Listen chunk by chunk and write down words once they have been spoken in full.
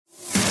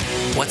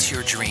What's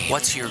your dream?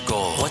 What's your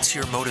goal? What's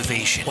your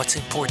motivation? What's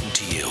important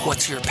to you?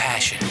 What's your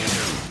passion?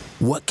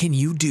 What can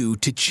you do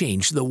to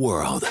change the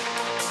world?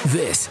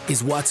 This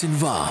is What's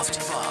Involved.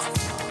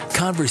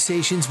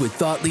 Conversations with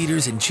thought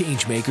leaders and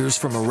change makers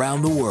from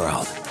around the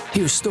world.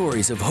 Hear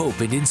stories of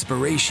hope and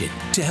inspiration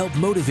to help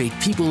motivate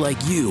people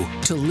like you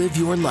to live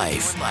your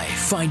life,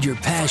 find your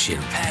passion,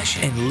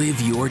 and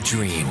live your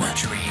dream.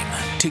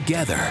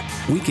 Together,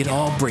 we can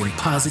all bring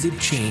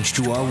positive change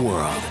to our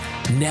world.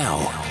 Now,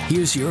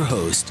 here's your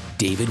host,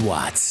 David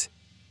Watts.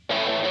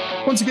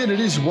 Once again, it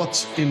is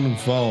What's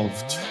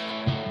Involved.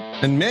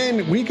 And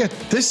man, we got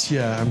this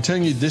year, I'm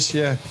telling you this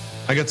year,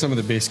 I got some of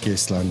the best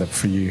guests lined up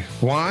for you.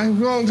 Why?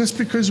 Well, just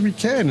because we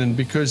can, and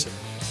because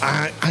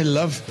I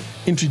love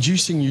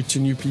introducing you to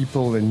new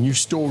people and new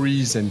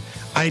stories and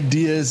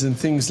ideas and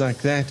things like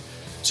that.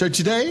 So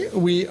today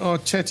we are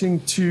chatting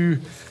to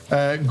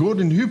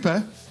Gordon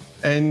Hooper,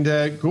 and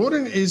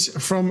Gordon is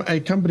from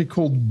a company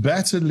called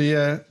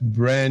Bateleur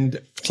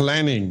Brand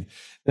Planning.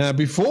 Now,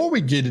 before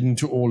we get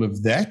into all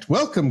of that,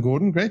 welcome,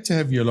 Gordon. Great to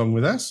have you along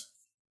with us.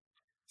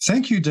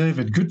 Thank you,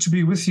 David. Good to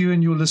be with you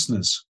and your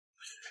listeners.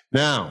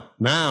 Now,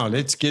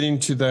 let's get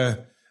into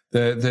the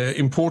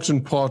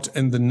important part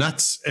and the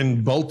nuts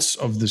and bolts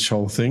of this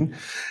whole thing.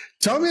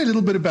 Tell me a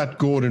little bit about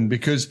Gordon,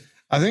 because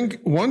I think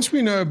once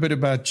we know a bit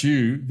about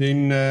you,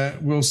 then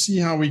we'll see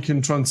how we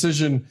can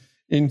transition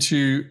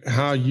into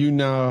how you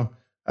now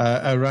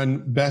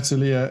run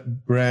Bateleur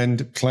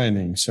Brand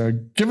Planning. So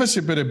give us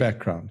a bit of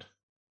background.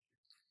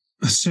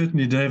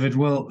 Certainly, David.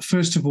 Well,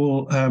 first of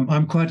all,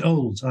 I'm quite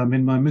old. I'm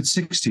in my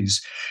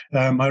mid-60s.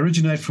 I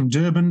originate from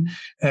Durban,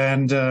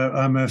 and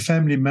I'm a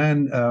family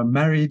man,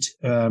 married.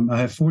 I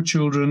have 4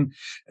 children,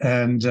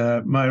 and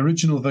my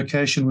original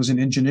vocation was in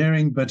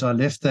engineering, but I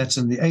left that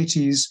in the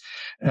 80s.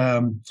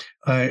 I'm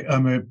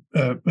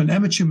an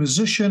amateur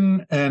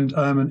musician, and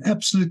I'm an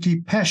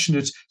absolutely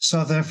passionate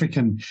South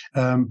African,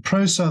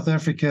 pro-South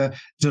Africa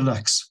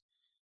deluxe.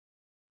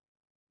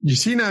 You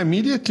see, now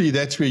immediately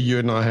that's where you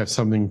and I have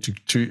something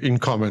to in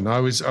common. I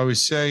was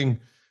saying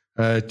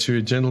to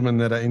a gentleman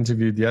that I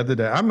interviewed the other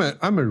day, I'm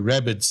a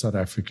rabid South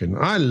African.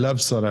 I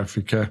love South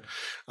Africa.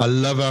 I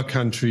love our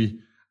country.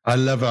 I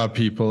love our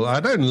people. I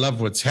don't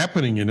love what's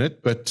happening in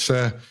it, but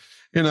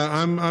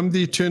I'm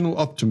the eternal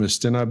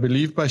optimist, and I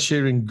believe by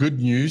sharing good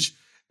news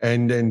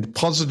and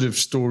positive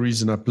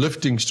stories and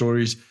uplifting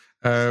stories,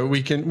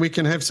 we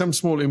can have some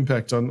small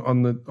impact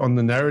on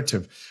the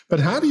narrative. But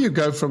how do you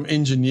go from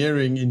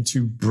engineering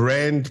into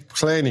brand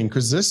planning?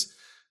 Because this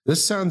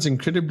sounds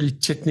incredibly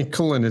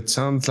technical, and it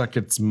sounds like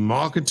it's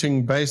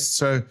marketing based.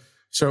 So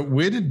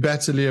where did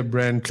Bateleur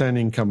Brand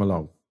Planning come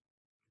along?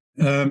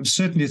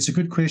 Certainly, it's a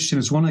good question.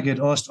 It's one I get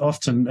asked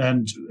often,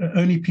 and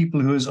only people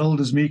who are as old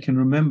as me can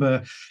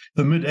remember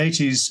the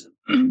mid-80s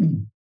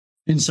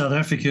in South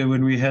Africa,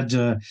 when we had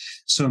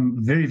some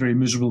very, very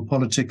miserable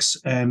politics,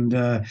 and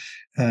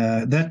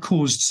that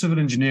caused civil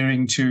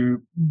engineering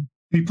to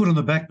be put on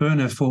the back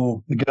burner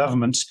for the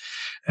government.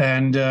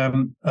 And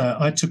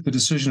I took the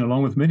decision,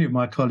 along with many of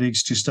my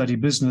colleagues, to study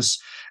business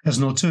as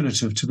an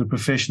alternative to the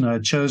profession I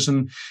had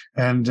chosen.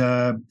 And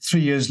 3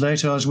 years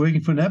later, I was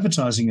working for an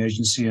advertising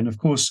agency. And of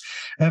course,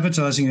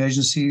 advertising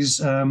agencies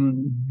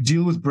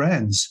deal with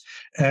brands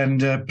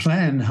and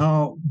plan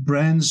how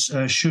brands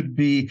should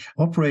be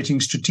operating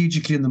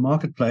strategically in the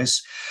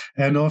marketplace.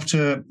 And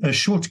after a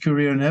short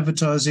career in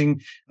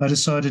advertising, I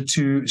decided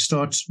to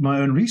start my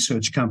own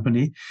research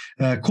company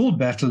called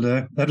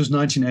Bateleur. That was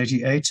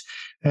 1988.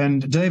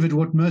 And David,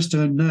 what most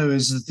don't know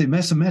is that the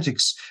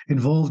mathematics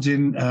involved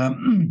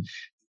in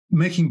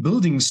making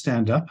buildings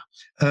stand up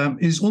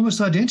is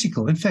almost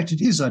identical. In fact,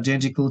 it is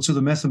identical to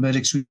the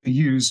mathematics we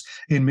use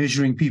in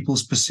measuring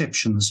people's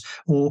perceptions,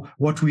 or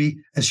what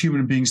we as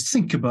human beings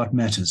think about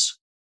matters.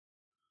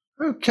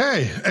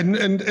 Okay. And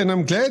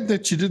I'm glad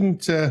that you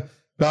didn't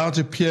bow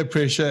to peer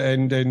pressure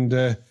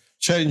and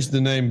change the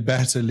name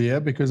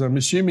Bateleur, because I'm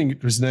assuming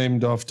it was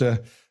named after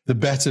the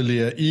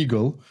Bateleur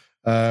eagle,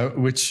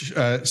 which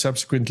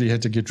subsequently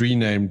had to get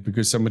renamed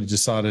because somebody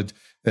decided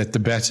that the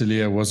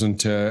Bateleur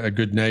wasn't a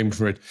good name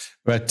for it.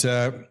 But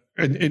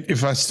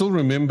if I still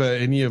remember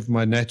any of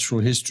my natural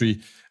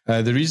history,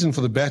 the reason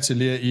for the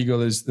Bateleur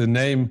eagle is the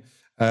name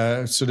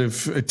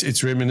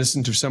it's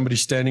reminiscent of somebody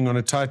standing on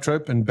a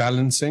tightrope and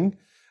balancing.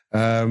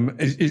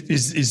 Does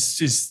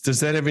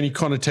that have any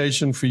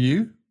connotation for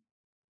you?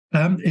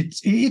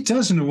 It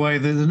does in a way.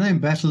 The name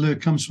Bateleur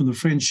comes from the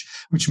French,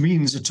 which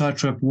means a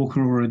tightrope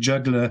walker or a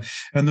juggler.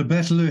 And the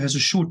Bateleur has a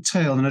short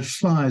tail and it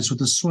flies with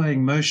a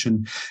swaying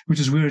motion, which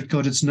is where it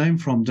got its name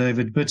from,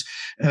 David. But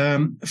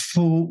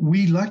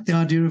we like the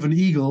idea of an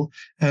eagle,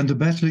 and the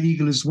Bateleur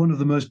eagle is one of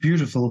the most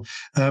beautiful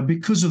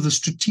because of the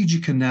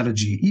strategic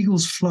analogy.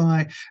 Eagles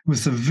fly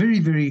with a very,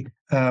 very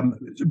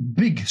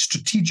big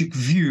strategic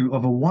view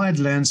of a wide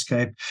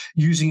landscape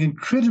using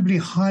incredibly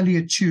highly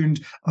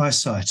attuned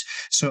eyesight.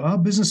 So our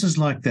business is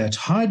like that,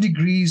 high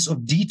degrees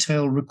of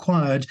detail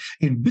required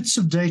in bits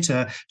of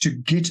data to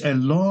get a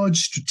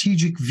large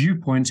strategic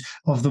viewpoint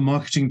of the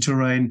marketing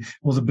terrain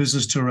or the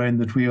business terrain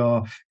that we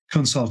are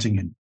consulting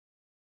in.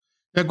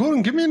 Now,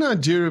 Gordon, give me an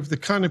idea of the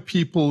kind of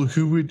people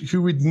who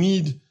would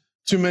need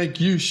to make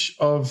use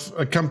of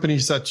a company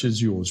such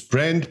as yours.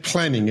 Brand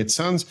planning. It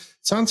sounds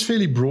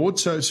fairly broad.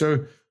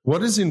 So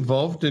what is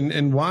involved,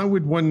 and why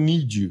would one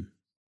need you?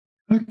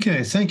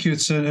 Okay, thank you.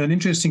 It's an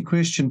interesting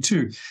question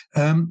too.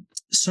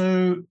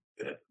 So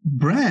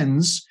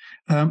brands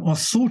are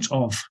thought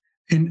of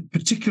in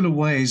particular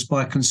ways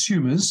by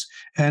consumers,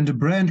 and a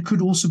brand could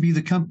also be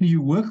the company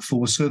you work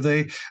for. So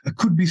they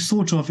could be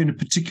thought of in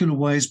particular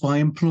ways by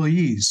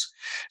employees.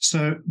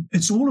 So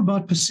it's all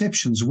about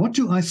perceptions. What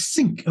do I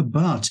think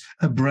about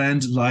a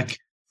brand like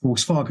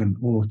Volkswagen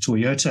or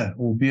Toyota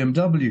or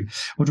BMW?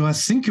 What do I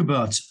think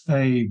about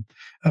a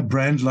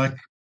brand like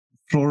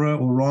Flora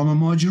or Rama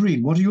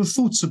Margarine? What are your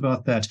thoughts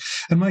about that?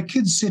 And my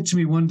kids said to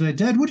me one day,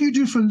 Dad, what do you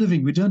do for a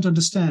living? We don't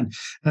understand.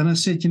 And I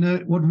said,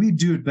 what we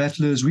do at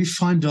Bateleur is we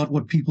find out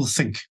what people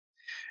think.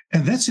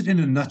 And that's it in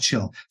a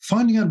nutshell,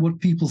 finding out what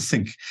people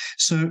think.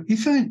 So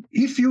if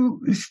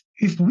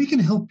we can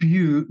help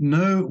you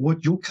know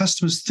what your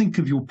customers think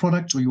of your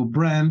product or your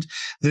brand,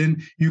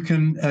 then you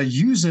can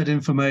use that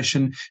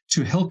information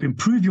to help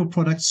improve your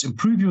products,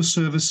 improve your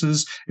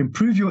services,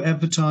 improve your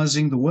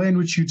advertising, the way in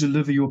which you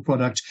deliver your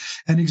product,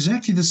 and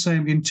exactly the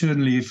same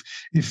internally.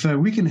 If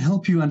we can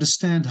help you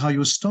understand how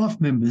your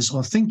staff members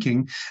are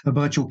thinking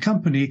about your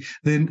company,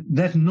 then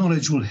that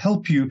knowledge will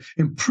help you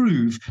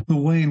improve the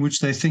way in which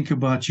they think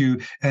about you,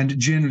 and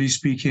generally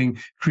speaking,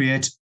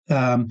 create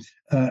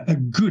a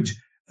good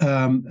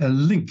a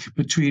link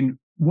between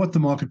what the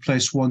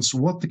marketplace wants,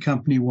 what the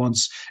company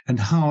wants, and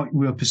how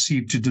we are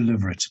perceived to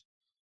deliver it.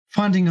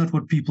 Finding out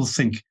what people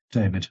think,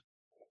 David.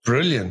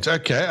 Brilliant.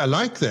 Okay, I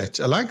like that.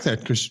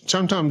 Because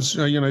sometimes,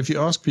 if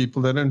you ask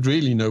people, they don't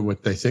really know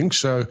what they think.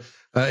 So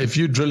if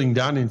you're drilling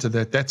down into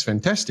that, that's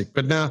fantastic.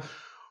 But now,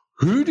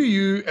 who do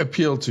you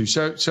appeal to?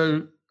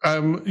 So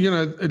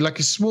like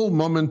a small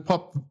mom and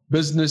pop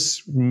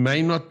business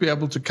may not be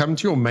able to come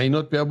to you or may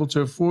not be able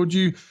to afford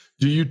you.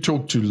 Do you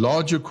talk to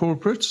larger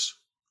corporates?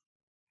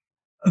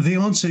 The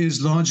answer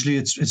is largely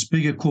it's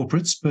bigger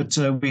corporates, but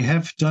we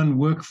have done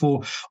work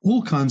for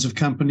all kinds of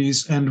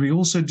companies, and we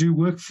also do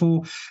work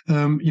for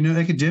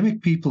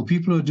academic people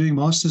who are doing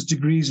master's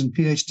degrees and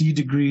PhD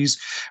degrees,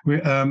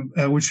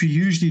 which we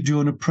usually do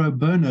on a pro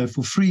bono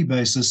for free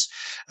basis.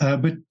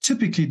 But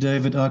typically,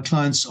 David, our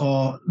clients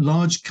are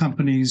large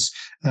companies,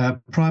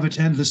 private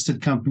and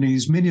listed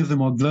companies. Many of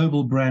them are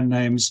global brand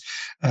names,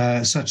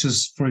 such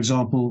as, for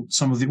example,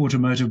 some of the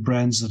automotive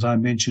brands that I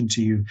mentioned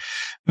to you.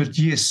 But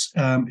yes,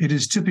 it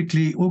is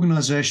typically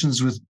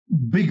organizations with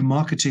big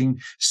marketing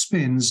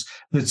spends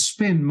that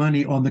spend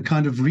money on the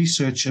kind of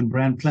research and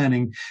brand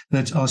planning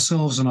that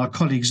ourselves and our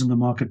colleagues in the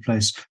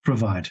marketplace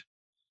provide.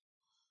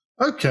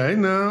 Okay,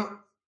 now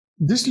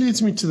this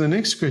leads me to the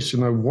next question.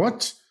 Now,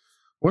 what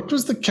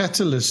was the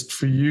catalyst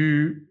for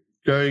you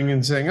going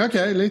and saying,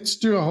 okay, let's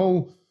do a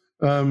whole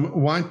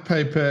white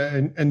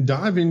paper and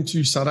dive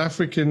into South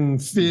African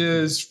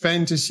fears,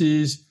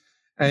 fantasies,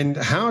 and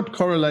how it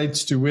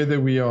correlates to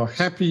whether we are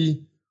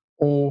happy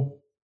or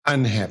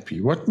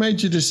unhappy? What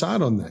made you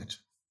decide on that?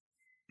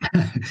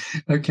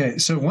 Okay,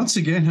 so once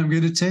again, I'm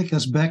going to take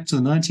us back to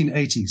the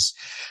 1980s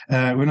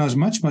when I was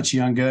much, much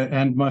younger.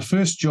 And my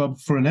first job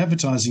for an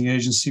advertising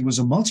agency was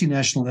a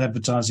multinational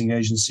advertising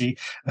agency,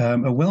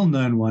 a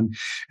well-known one.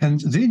 And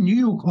their New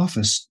York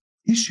office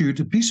issued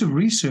a piece of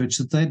research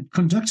that they'd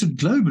conducted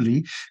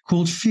globally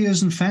called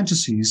Fears and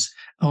Fantasies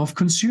of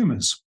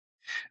Consumers.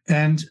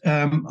 And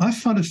I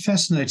found it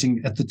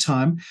fascinating at the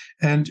time.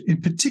 And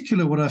in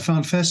particular, what I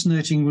found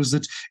fascinating was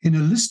that in a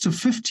list of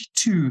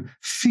 52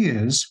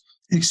 fears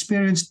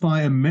experienced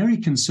by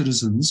American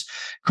citizens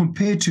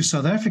compared to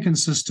South African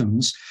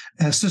citizens,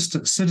 the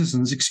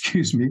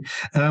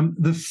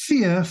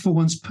fear for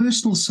one's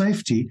personal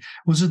safety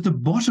was at the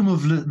bottom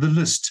of the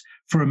list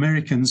for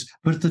Americans,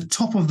 but at the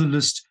top of the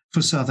list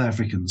for South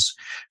Africans.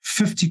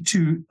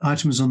 52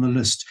 items on the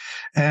list.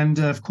 And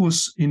of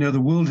course,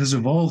 the world has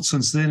evolved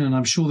since then, and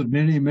I'm sure that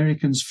many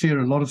Americans fear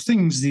a lot of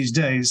things these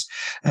days.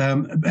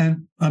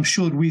 And I'm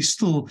sure that we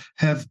still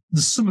have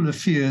the similar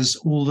fears,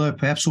 although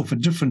perhaps off a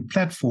different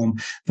platform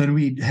than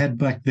we had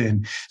back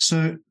then.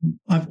 So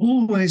I've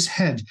always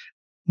had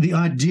the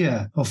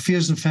idea of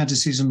fears and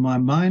fantasies in my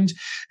mind.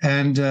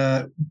 And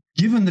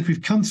given that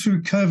we've come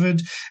through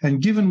COVID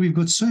and given we've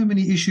got so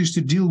many issues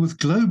to deal with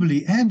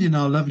globally and in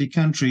our lovely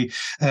country,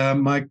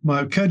 my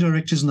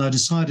co-directors and I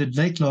decided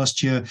late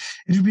last year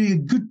it would be a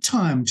good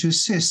time to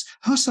assess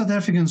how South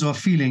Africans are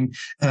feeling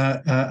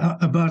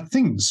about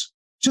things.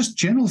 Just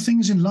general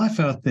things in life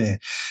out there.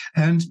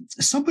 And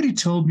somebody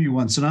told me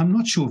once, and I'm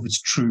not sure if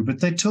it's true, but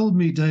they told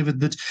me,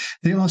 David, that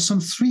there are some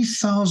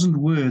 3,000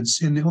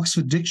 words in the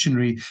Oxford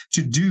Dictionary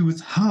to do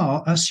with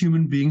how us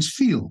human beings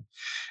feel.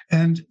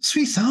 And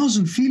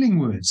 3,000 feeling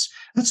words,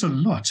 that's a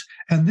lot.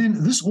 And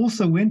then this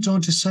author went on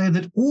to say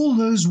that all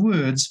those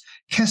words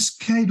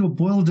cascade or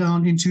boil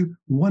down into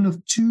one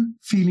of two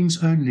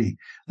feelings only.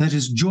 That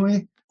is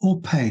joy or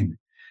pain.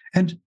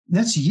 And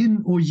that's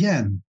yin or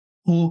yang,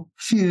 or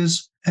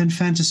fears and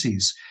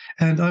fantasies.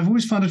 And I've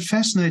always found it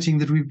fascinating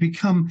that we've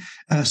become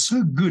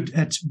so good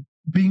at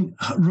being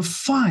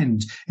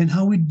refined in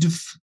how we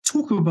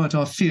talk about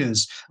our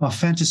fears, our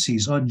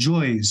fantasies, our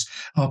joys,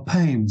 our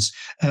pains,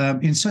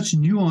 in such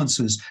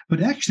nuances.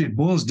 But actually, it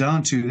boils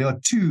down to there are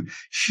two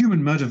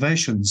human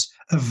motivations: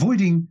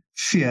 avoiding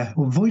fear,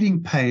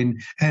 avoiding pain,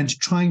 and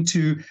trying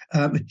to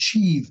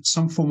achieve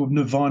some form of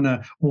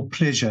nirvana or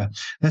pleasure.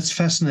 That's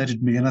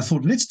fascinated me. And I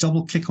thought, let's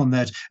double click on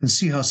that and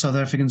see how South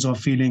Africans are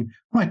feeling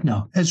right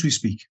now as we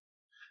speak.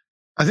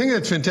 I think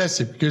that's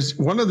fantastic, because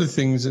one of the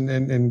things,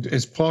 and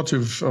as part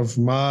of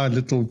my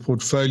little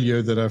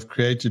portfolio that I've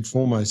created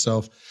for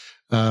myself,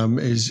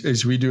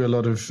 is we do a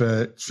lot of,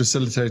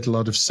 facilitate a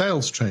lot of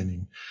sales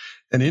training.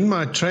 And in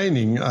my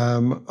training,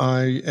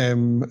 I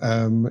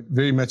am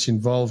very much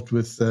involved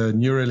with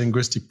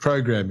neurolinguistic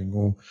programming,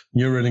 or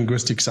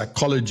neurolinguistic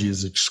psychology,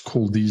 as it's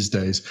called these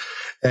days.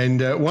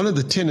 And one of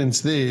the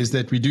tenets there is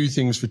that we do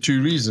things for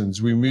two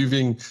reasons. We're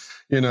moving,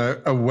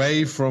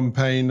 away from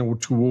pain or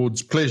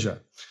towards pleasure.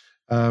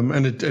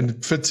 And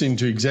it fits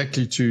into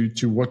exactly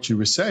to what you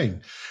were saying.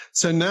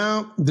 So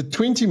now the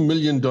 $20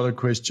 million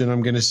question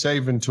I'm going to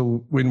save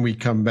until when we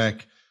come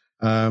back.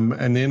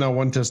 And then I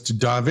want us to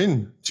dive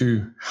in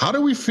to how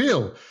do we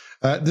feel?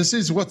 This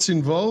is what's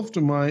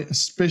involved. My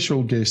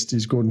special guest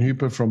is Gordon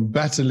Hooper from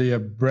Bateleur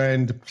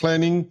Brand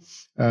Planning.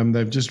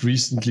 They've just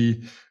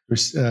recently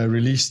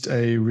released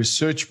a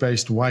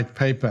research-based white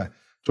paper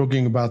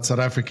talking about South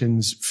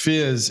Africans'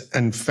 fears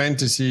and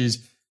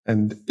fantasies,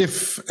 and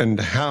if and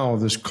how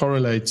this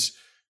correlates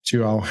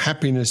to our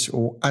happiness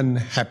or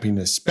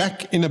unhappiness.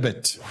 Back in a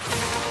bit.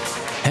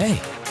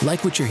 Hey,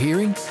 like what you're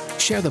hearing?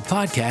 Share the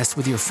podcast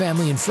with your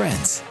family and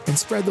friends and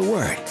spread the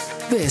word.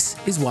 This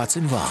is What's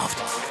Involved.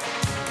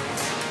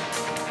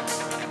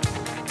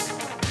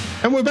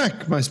 And we're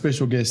back. My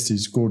special guest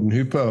is Gordon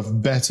Hooper of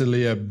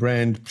Bateleur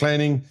Brand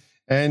Planning.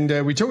 And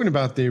we're talking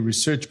about their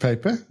research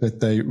paper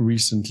that they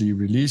recently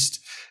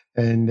released.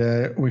 And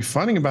we're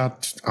finding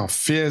about our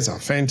fears, our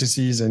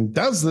fantasies, and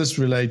does this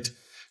relate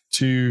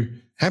to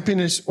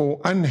happiness or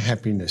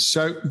unhappiness?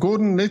 So,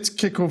 Gordon, let's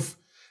kick off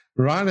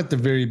right at the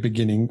very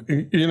beginning.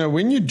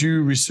 When you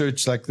do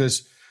research like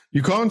this,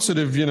 you can't sort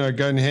of,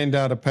 go and hand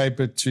out a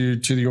paper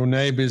to your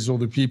neighbors or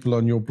the people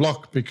on your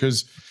block,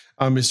 because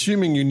I'm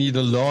assuming you need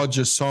a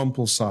larger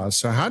sample size.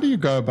 So how do you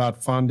go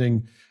about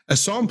finding a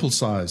sample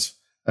size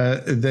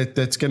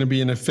that's going to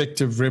be an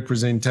effective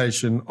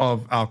representation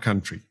of our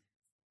country?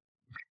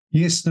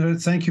 Yes, no,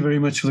 thank you very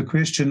much for the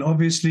question.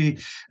 Obviously,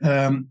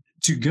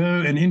 to go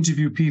and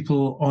interview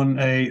people on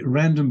a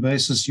random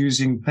basis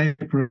using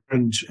paper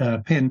and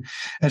pen,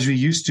 as we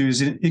used to,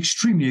 is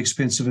extremely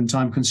expensive and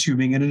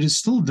time-consuming, and it is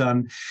still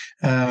done,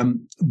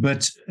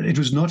 but it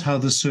was not how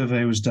this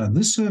survey was done.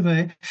 This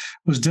survey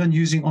was done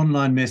using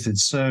online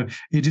methods, so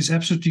it is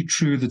absolutely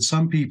true that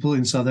some people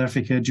in South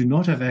Africa do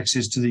not have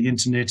access to the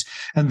internet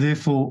and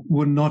therefore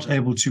were not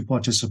able to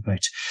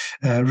participate,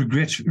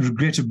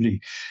 regrettably.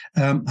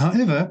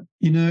 However,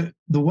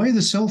 the way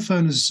the cell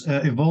phone has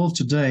evolved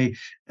today,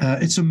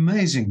 it's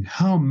amazing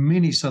how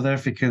many South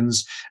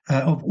Africans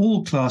of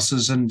all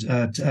classes and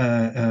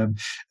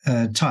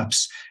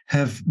types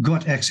have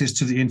got access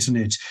to the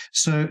internet.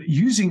 So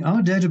using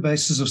our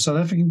databases of South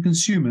African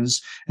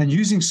consumers and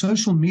using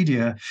social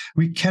media,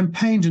 we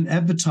campaigned and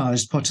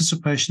advertised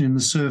participation in the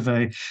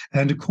survey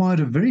and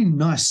acquired a very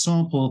nice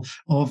sample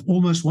of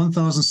almost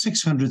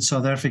 1,600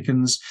 South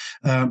Africans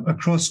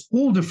across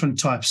all different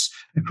types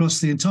across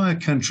the entire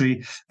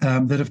country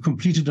that have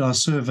completed our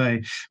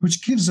survey,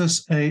 which gives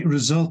us a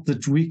result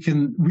that we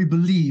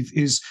believe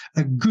is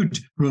a good,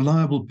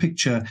 reliable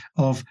picture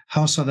of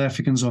how South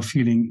Africans are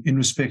feeling in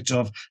respect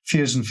of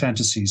fears and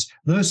fantasies.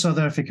 Those South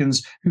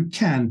Africans who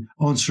can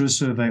answer a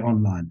survey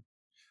online.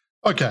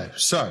 Okay,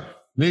 so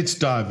let's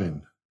dive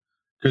in,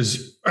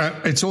 because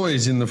it's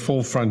always in the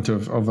forefront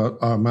of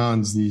our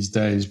minds these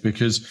days,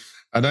 because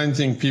I don't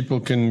think people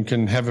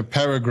can have a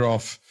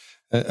paragraph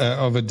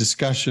of a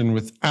discussion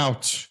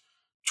without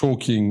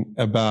talking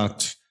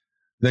about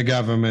the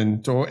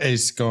government or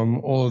Eskom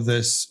or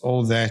this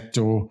or that,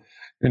 or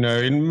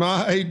in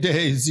my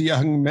days,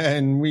 young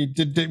man, we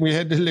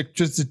had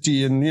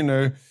electricity, and in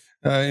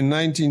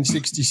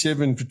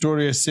 1967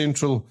 Pretoria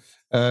Central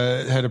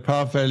had a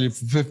power failure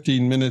for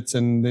 15 minutes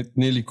and it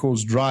nearly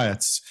caused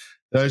riots,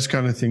 those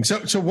kind of things.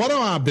 So what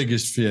are our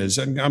biggest fears?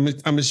 And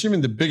I'm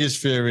assuming the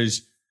biggest fear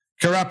is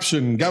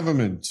corruption,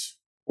 government,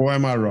 or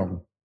am I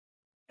wrong?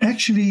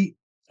 Actually,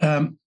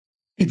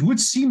 it would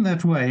seem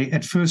that way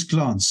at first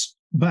glance,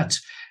 but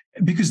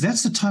because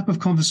that's the type of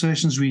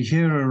conversations we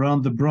hear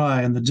around the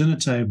braai and the dinner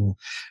table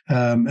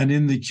and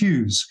in the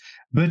queues.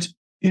 But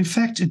in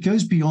fact, it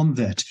goes beyond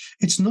that.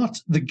 It's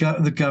not the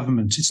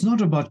government. It's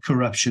not about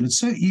corruption. It's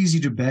so easy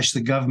to bash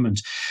the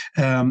government.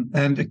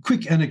 And a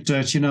quick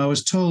anecdote, I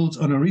was told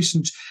on a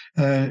recent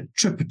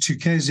trip to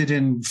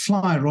KZN,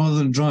 fly rather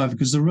than drive,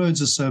 because the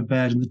roads are so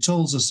bad and the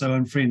tolls are so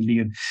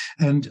unfriendly.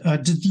 And I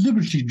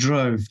deliberately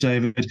drove,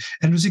 David,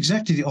 and it was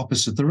exactly the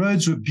opposite. The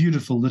roads were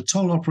beautiful. The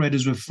toll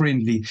operators were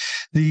friendly.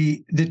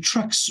 The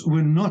trucks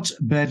were not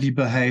badly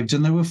behaved,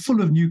 and they were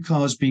full of new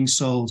cars being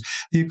sold.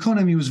 The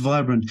economy was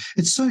vibrant.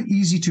 It's so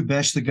easy easy to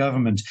bash the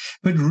government.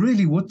 But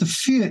really what the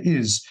fear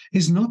is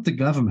not the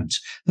government.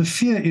 The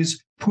fear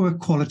is poor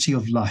quality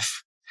of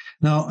life.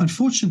 Now,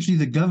 unfortunately,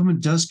 the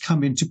government does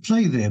come into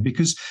play there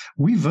because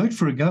we vote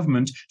for a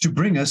government to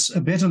bring us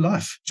a better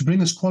life, to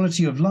bring us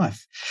quality of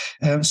life.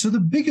 So the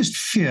biggest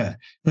fear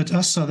that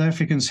us South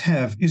Africans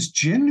have is,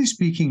 generally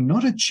speaking,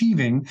 not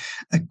achieving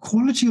a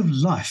quality of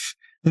life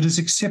that is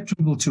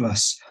acceptable to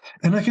us.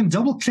 And I can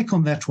double click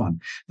on that one.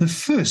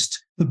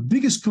 The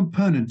biggest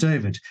component,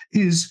 David,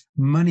 is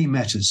money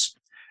matters.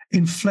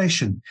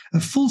 Inflation.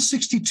 A full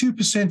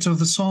 62% of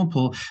the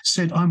sample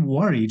said, I'm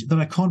worried that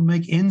I can't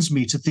make ends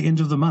meet at the end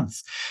of the month.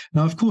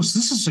 Now, of course,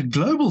 this is a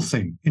global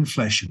thing,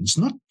 inflation. It's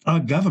not our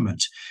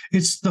government.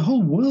 It's the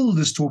whole world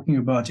is talking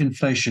about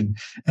inflation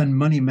and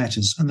money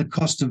matters and the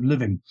cost of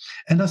living.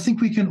 And I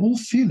think we can all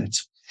feel it.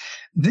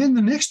 Then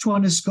the next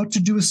one has got to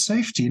do with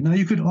safety. Now,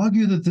 you could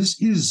argue that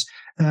this is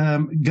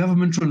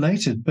government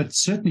related, but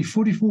certainly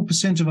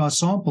 44% of our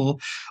sample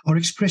are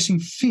expressing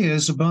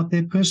fears about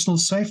their personal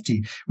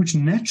safety, which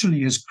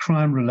naturally is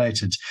crime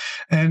related.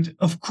 And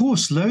of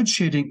course, load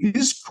shedding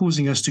is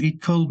causing us to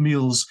eat cold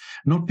meals,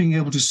 not being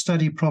able to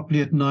study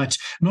properly at night,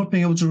 not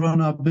being able to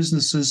run our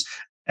businesses,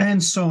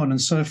 and so on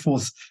and so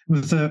forth,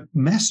 with a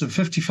massive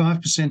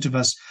 55% of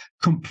us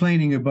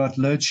complaining about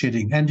load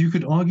shedding. And you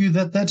could argue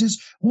that that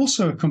is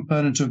also a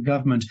component of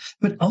government,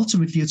 but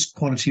ultimately it's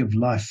quality of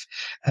life.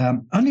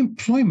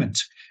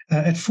 Unemployment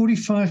at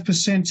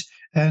 45%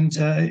 and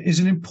is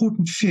an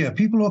important fear.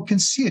 People can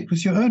see it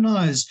with your own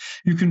eyes.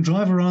 You can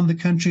drive around the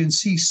country and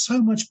see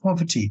so much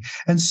poverty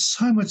and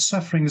so much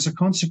suffering as a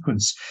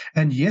consequence.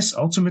 And yes,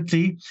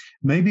 ultimately,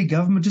 maybe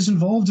government is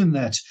involved in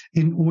that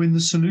or in the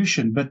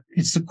solution, but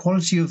it's the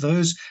quality of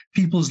those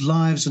people's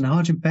lives and how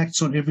it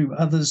impacts on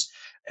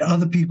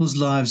other people's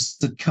lives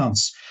that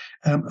counts.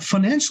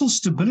 Financial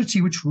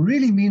stability, which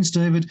really means,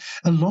 David,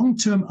 a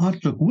long-term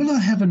outlook. Will I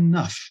have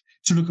enough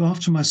to look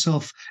after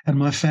myself and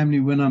my family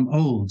when I'm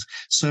old?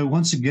 So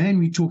once again,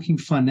 we're talking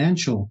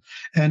financial,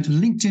 and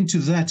linked into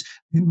that,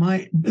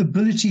 my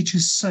ability to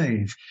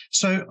save.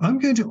 So I'm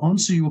going to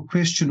answer your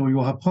question or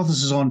your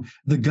hypothesis on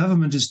the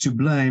government is to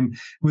blame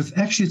with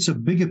actually it's a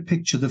bigger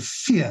picture. The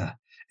fear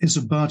is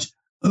about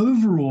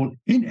overall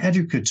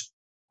inadequate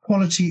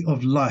quality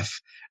of life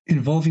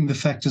involving the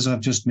factors I've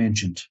just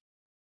mentioned.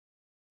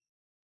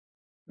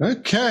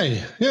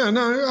 Okay. Yeah,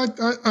 no,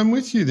 I'm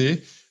with you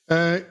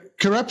there.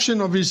 Corruption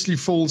obviously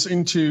falls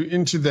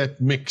into that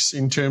mix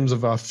in terms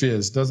of our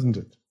fears, doesn't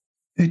it?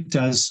 It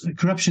does.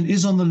 Corruption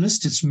is on the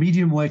list. It's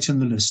medium weight in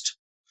the list.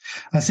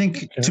 I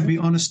think, to be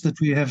honest, that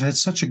we have had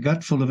such a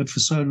gutful of it for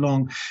so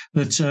long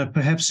that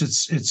perhaps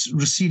it's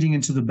receding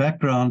into the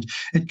background.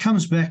 It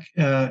comes back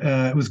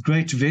with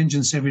great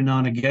vengeance every now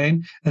and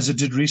again, as it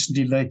did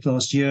recently late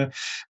last year.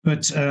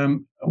 But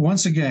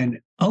once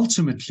again,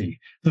 ultimately,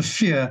 the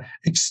fear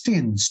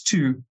extends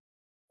to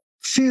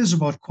fears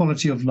about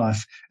quality of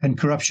life, and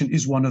corruption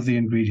is one of the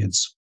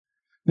ingredients.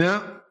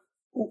 Now,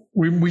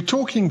 we're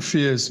talking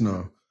fears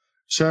now.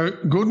 So,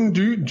 Gordon,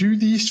 do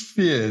these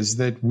fears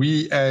that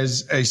we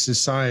as a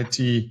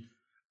society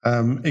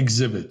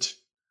exhibit,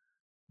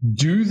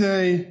 do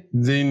they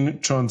then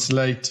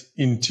translate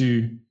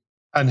into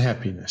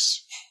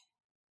unhappiness?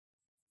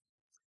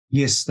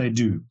 Yes, they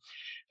do.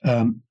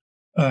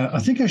 I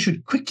think I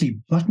should quickly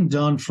button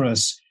down for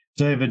us,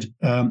 David,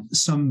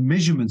 some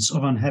measurements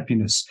of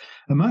unhappiness.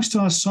 Amongst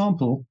our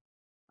sample,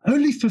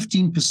 only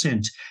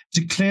 15%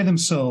 declare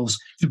themselves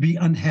to be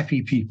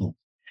unhappy people.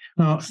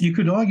 Now, you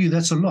could argue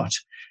that's a lot.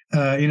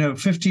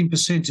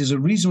 15% is a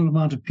reasonable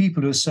amount of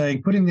people who are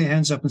saying, putting their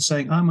hands up and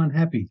saying, I'm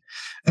unhappy.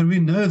 And we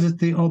know that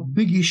there are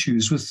big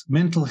issues with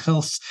mental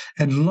health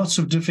and lots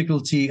of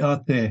difficulty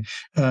out there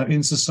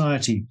in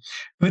society.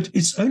 But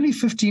it's only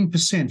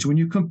 15%. When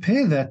you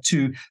compare that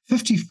to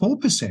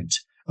 54%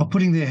 are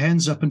putting their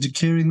hands up and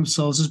declaring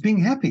themselves as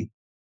being happy.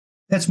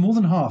 That's more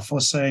than half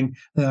are saying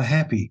they're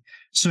happy.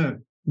 So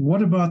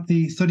what about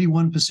the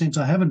 31%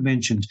 I haven't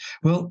mentioned?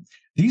 Well,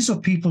 these are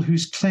people who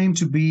claim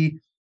to be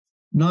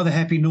neither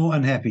happy nor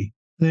unhappy.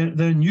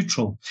 They're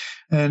neutral.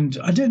 And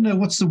I don't know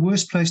what's the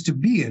worst place to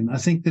be in. I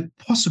think that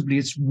possibly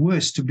it's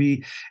worse to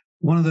be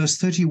one of those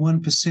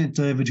 31%,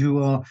 David,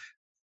 who are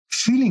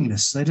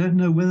feelingless. They don't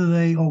know whether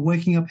they are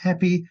waking up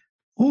happy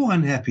or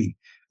unhappy.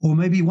 Or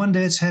maybe one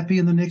day it's happy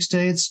and the next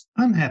day it's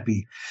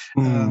unhappy.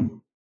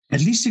 At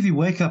least if you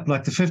wake up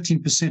like the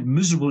 15%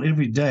 miserable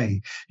every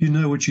day, you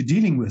know what you're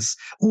dealing with.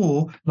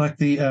 Or like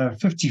the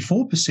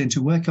 54%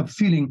 who wake up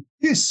feeling,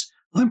 yes,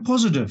 I'm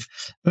positive.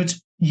 But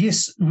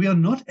yes, we are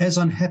not as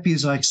unhappy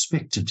as I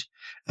expected,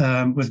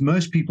 with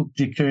most people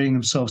declaring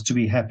themselves to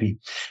be happy.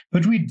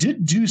 But we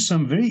did do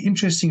some very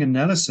interesting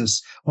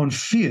analysis on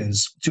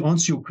fears, to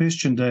answer your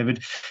question,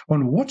 David,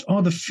 on what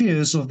are the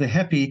fears of the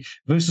happy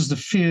versus the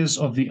fears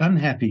of the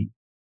unhappy.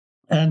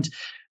 And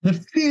the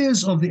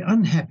fears of the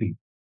unhappy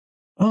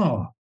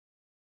are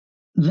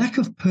lack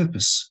of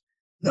purpose.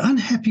 The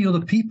unhappy are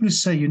the people who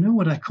say, you know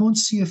what, I can't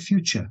see a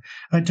future.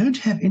 I don't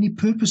have any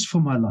purpose for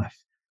my life.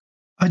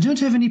 I don't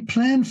have any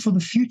plan for the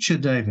future,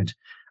 David.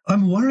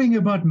 I'm worrying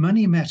about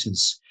money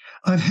matters.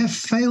 I have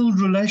failed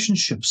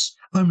relationships.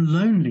 I'm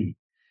lonely,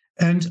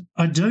 and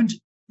I don't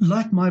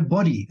like my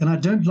body, and I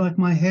don't like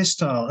my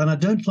hairstyle, and I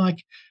don't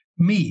like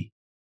me.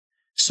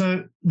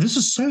 So this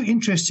is so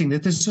interesting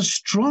that there's a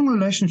strong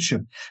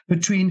relationship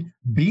between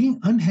being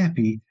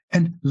unhappy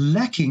and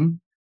lacking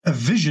a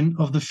vision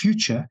of the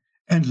future,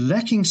 and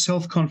lacking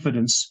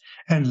self-confidence,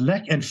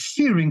 and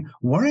fearing,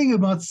 worrying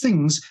about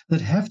things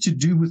that have to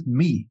do with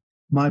me,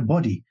 my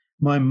body,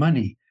 my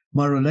money,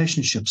 my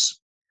relationships.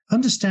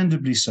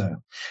 Understandably so.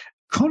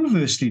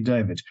 Conversely,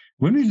 David,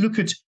 when we look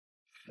at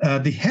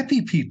the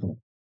happy people,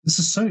 this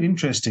is so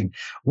interesting.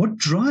 What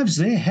drives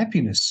their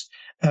happiness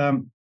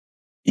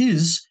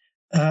is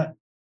the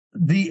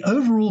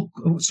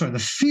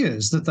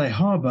fears that they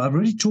harbor. I've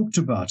already talked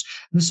about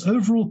this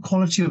overall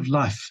quality of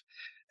life.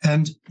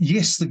 And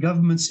yes, the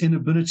government's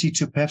inability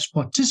to perhaps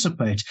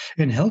participate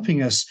in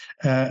helping us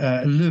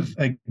live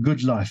a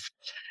good life.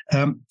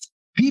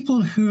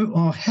 People who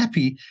are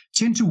happy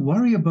tend to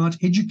worry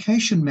about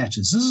education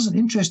matters. This is an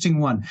interesting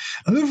one.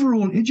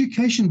 Overall,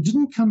 education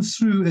didn't come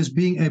through as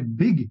being a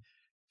big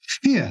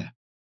fear,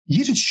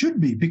 yet it should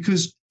be,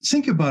 because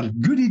think about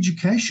it. Good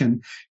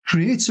education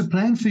creates a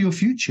plan for your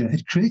future.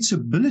 It creates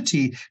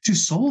ability to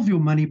solve your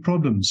money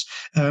problems.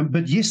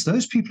 But yes,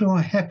 those people who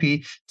are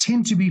happy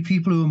tend to be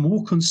people who are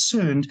more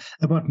concerned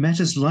about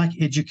matters like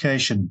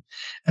education.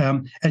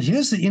 And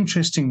here's the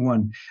interesting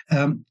one.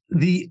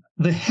 The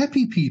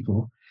happy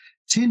people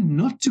tend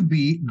not to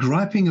be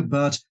griping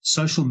about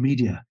social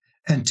media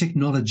and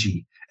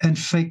technology and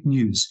fake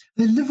news.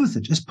 They live with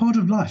it as part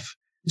of life.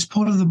 It's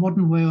part of the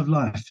modern way of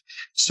life.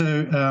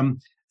 So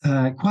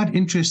quite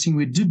interesting.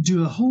 We did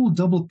do a whole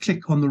double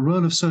click on the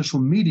role of social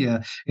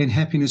media in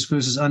happiness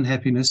versus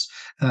unhappiness,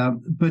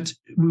 but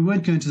we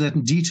won't go into that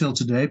in detail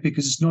today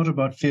because it's not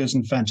about fears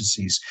and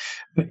fantasies.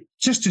 But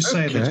just to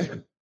say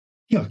that,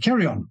 yeah,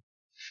 carry on.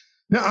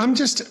 No,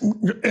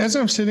 as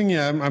I'm sitting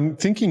here, I'm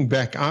thinking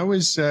back. I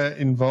was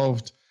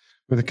involved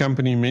with a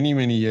company many,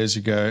 many years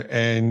ago,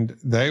 and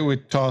they were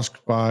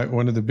tasked by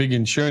one of the big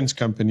insurance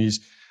companies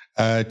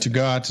to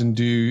go out and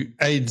do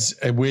AIDS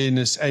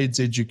awareness,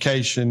 AIDS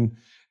education,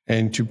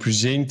 and to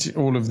present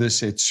all of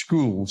this at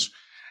schools.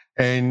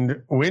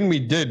 And when we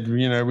did,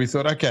 we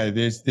thought, okay,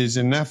 there's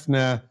enough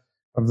now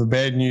of the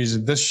bad news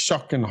and this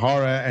shock and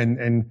horror,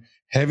 and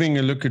having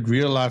a look at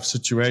real life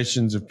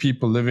situations of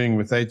people living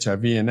with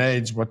HIV and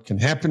AIDS, what can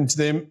happen to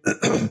them.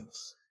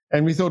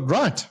 And we thought,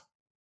 right,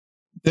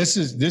 this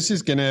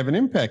is going to have an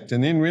impact.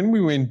 And then when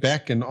we went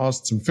back and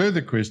asked some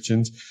further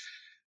questions,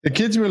 the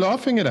kids were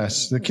laughing at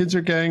us. The kids were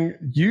going,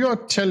 you are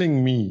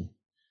telling me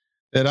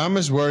that I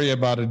must worry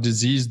about a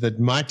disease that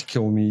might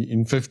kill me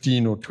in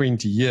 15 or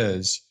 20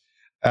 years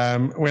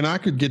when I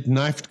could get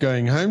knifed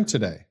going home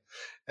today.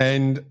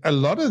 And a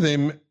lot of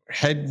them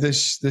had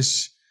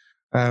this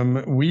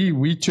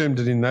we termed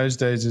it in those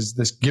days as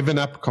this given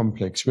up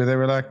complex, where they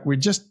were like, we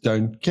just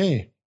don't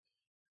care.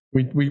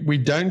 We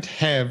don't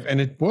have,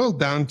 and it boiled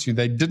down to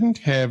they didn't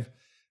have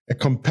a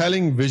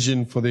compelling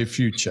vision for their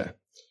future.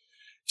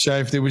 So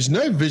if there was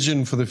no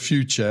vision for the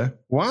future,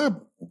 why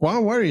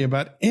worry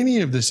about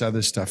any of this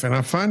other stuff? And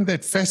I find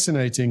that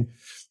fascinating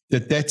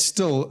that that's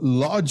still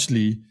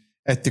largely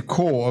at the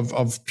core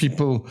of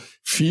people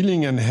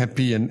feeling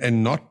unhappy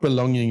and not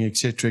belonging, et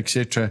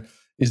cetera,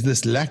 is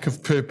this lack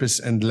of purpose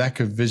and lack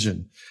of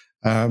vision.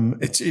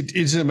 It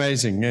is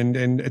amazing.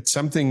 And it's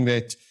something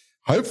that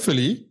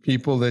hopefully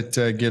people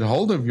that get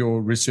hold of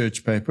your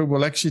research paper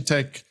will actually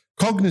take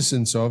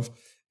cognizance of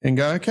and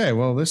go, okay,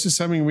 well, this is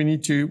something we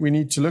need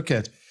to look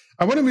at.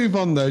 I want to move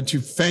on, though, to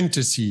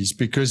fantasies,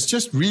 because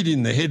just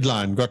reading the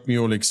headline got me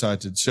all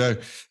excited. So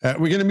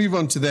we're going to move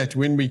on to that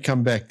when we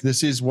come back.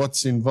 This is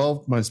What's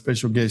Involved. My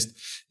special guest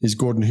is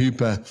Gordon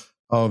Hooper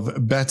of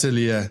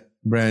Bateleur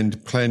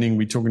Brand Planning.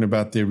 We're talking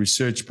about their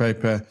research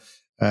paper,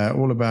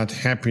 all about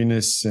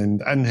happiness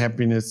and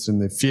unhappiness and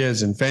their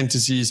fears and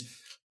fantasies.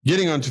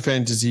 Getting on to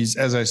fantasies,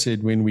 as I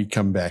said, when we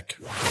come back.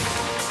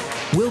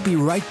 We'll be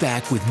right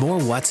back with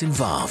more What's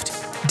Involved.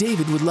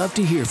 David would love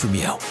to hear from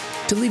you.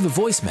 To leave a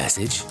voice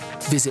message,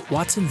 visit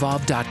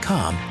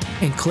what'sinvolved.com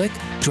and click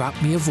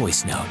Drop Me a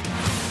Voice Note.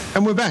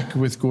 And we're back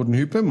with Gordon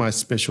Hooper, my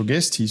special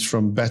guest. He's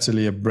from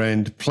Bateleur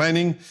Brand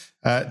Planning,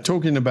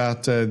 talking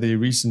about the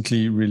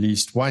recently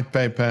released white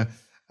paper.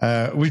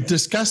 We've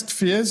discussed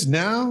fears.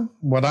 Now,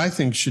 what I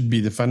think should be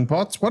the fun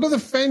parts. What are the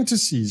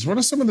fantasies? What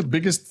are some of the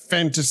biggest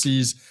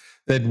fantasies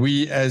that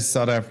we as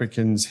South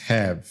Africans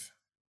have?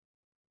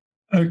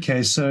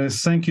 Okay, so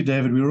thank you,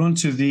 David. We're on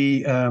to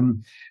the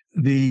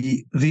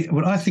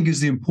what I think is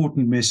the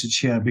important message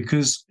here,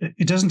 because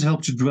it doesn't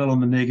help to dwell on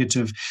the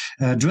negative.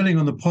 Dwelling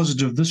on the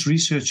positive, this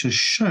research has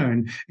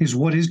shown, is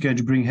what is going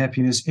to bring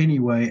happiness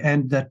anyway,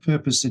 and that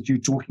purpose that you're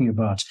talking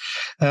about.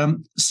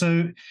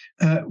 So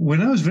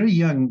when I was very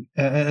young,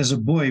 as a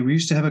boy, we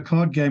used to have a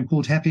card game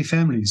called Happy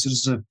Families. It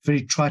was a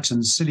very trite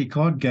and silly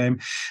card game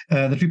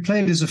that we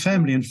played as a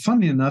family. And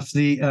funnily enough,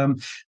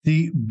 the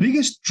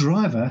biggest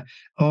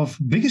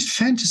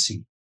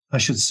fantasy, I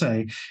should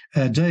say,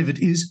 David,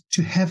 is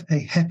to have a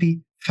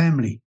happy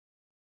family.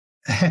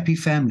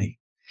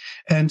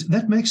 And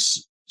that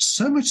makes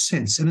so much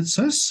sense, and it's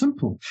so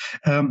simple.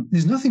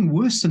 There's nothing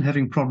worse than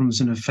having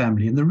problems in a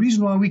family. And the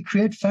reason why we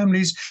create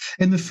families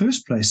in the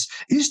first place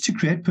is to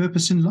create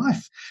purpose in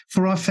life,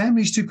 for our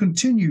families to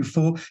continue,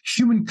 for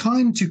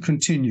humankind to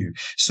continue.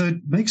 So it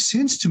makes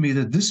sense to me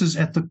that this is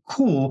at the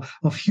core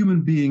of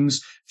human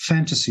beings'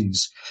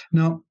 fantasies.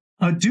 Now,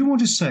 I do want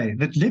to say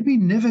that let me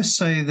never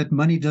say that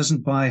money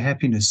doesn't buy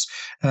happiness,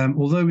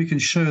 although we can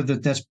show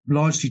that that's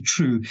largely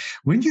true.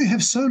 When you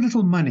have so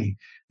little money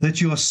that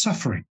you are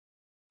suffering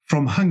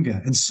from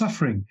hunger and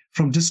suffering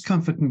from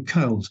discomfort and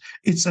cold,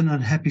 it's an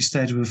unhappy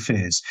state of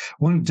affairs.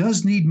 One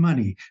does need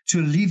money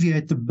to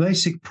alleviate the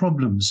basic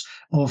problems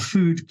of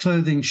food,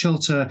 clothing,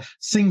 shelter,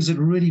 things that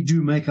really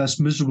do make us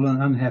miserable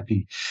and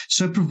unhappy.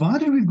 So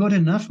provided we've got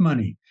enough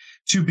money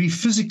to be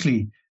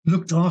physically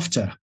looked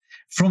after,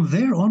 from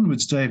there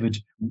onwards, David,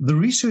 the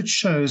research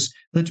shows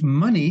that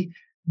money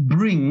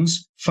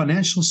brings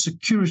financial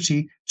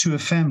security to a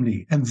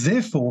family, and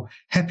therefore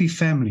happy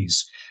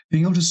families.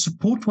 Being able to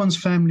support one's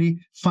family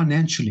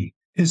financially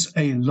is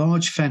a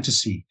large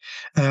fantasy.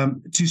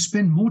 To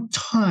spend more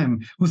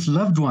time with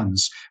loved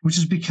ones, which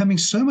is becoming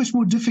so much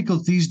more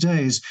difficult these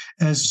days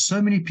as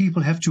so many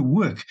people have to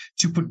work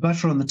to put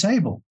butter on the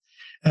table.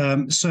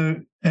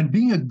 And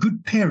being a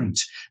good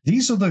parent,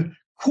 these are the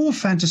core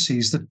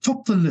fantasies that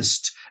top the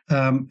list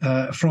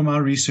from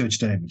our research,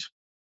 David.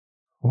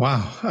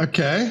 Wow.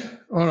 Okay.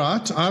 All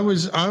right. I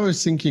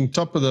was thinking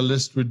top of the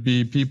list would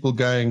be people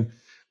going,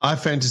 I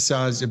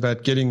fantasize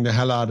about getting the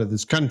hell out of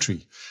this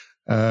country,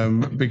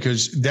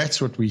 because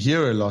that's what we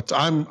hear a lot.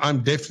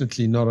 I'm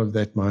definitely not of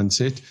that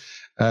mindset.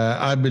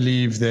 I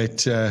believe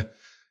that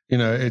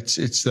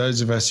it's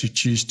those of us who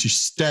choose to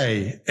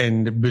stay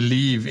and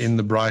believe in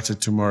the brighter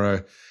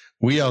tomorrow.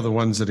 We are the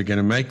ones that are going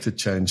to make the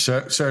change.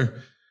 So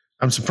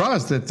I'm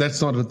surprised that that's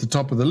not at the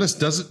top of the list.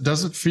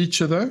 Does it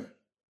feature though?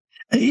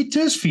 It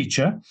does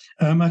feature.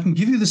 I can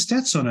give you the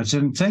stats on it,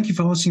 and thank you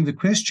for asking the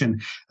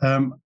question.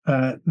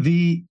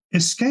 The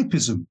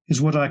escapism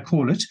is what I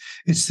call it.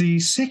 It's the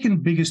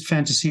second biggest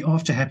fantasy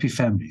after happy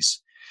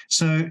families.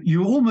 So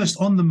you're almost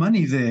on the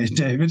money there,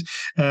 David.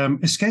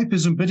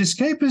 Escapism, but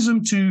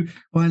escapism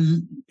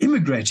while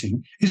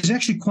immigrating is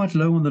actually quite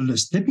low on the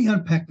list. Let me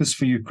unpack this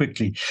for you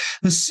quickly.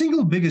 The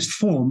single biggest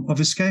form of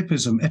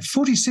escapism at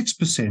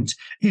 46%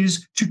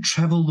 is to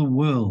travel the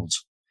world.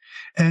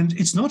 And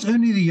it's not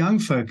only the young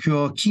folk who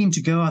are keen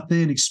to go out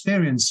there and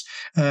experience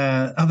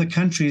other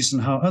countries and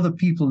how other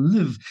people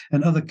live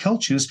and other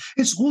cultures.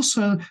 It's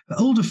also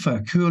older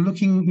folk who are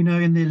looking,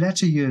 in their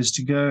latter years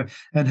to go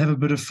and have a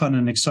bit of fun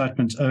and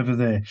excitement over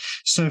there.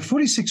 So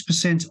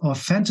 46% are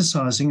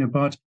fantasizing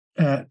about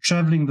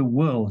traveling the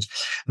world.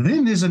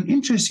 Then there's an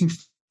interesting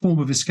form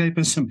of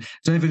escapism,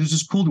 David, which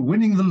is called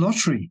winning the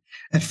lottery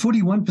at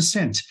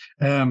 41%.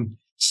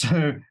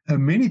 So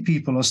many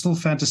people are still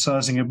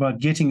fantasizing about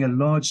getting a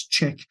large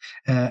check.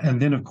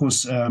 And then, of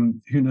course,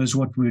 who knows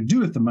what we'll do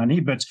with the money.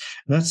 But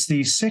that's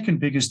the second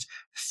biggest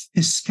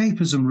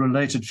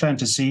escapism-related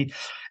fantasy.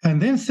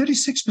 And then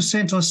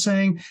 36% are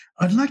saying,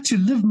 I'd like to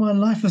live my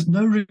life with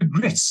no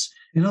regrets.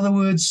 In other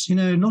words,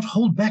 not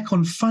hold back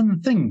on fun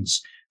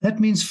things. That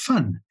means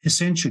fun,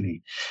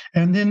 essentially.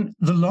 And then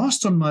the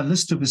last on my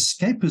list of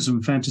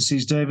escapism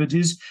fantasies, David,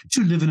 is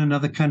to live in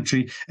another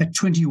country at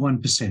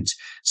 21%.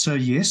 So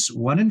yes,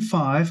 1 in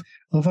 5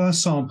 of our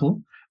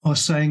sample are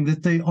saying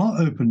that they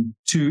are open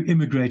to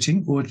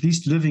immigrating or at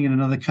least living in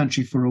another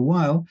country for a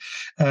while,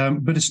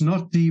 but it's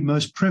not the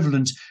most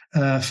prevalent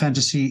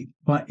fantasy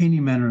by any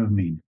manner of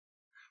means.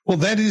 Well,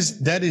 that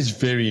is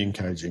very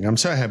encouraging. I'm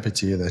so happy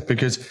to hear that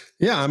because,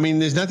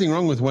 there's nothing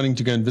wrong with wanting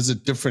to go and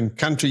visit different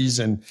countries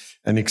and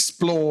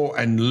explore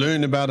and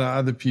learn about how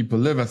other people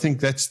live. I think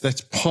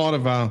that's part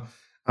of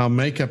our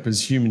makeup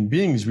as human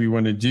beings. We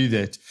want to do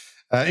that.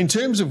 In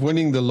terms of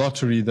winning the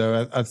lottery,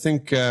 though, I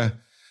think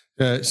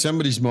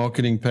somebody's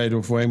marketing paid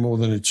off way more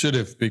than it should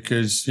have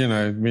because,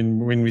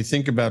 when we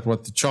think about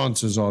what the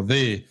chances are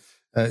there,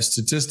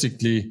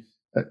 statistically,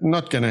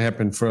 not going to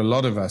happen for a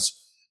lot of us.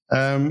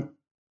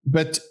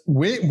 But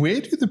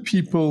where do the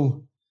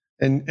people,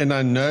 and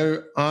I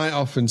know I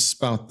often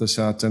spout this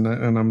out and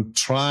I'm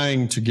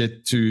trying to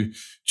get to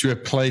a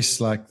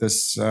place like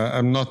this.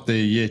 I'm not there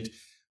yet,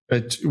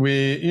 but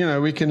where,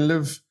 we can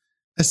live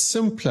a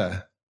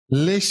simpler,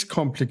 less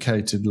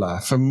complicated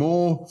life, a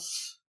more,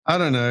 I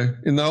don't know,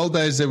 in the old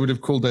days they would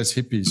have called us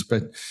hippies,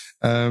 but,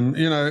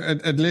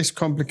 a less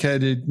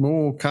complicated,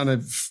 more kind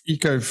of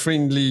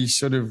eco-friendly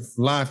sort of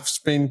life,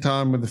 spend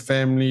time with the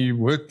family,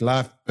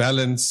 work-life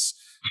balance.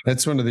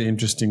 That's one of the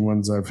interesting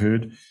ones I've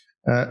heard.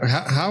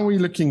 How are we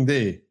looking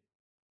there?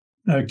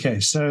 Okay,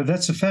 so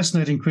that's a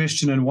fascinating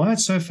question. And why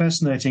it's so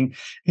fascinating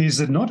is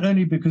that not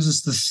only because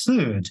it's the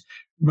third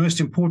most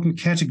important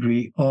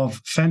category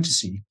of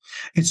fantasy,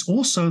 it's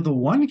also the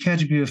one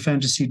category of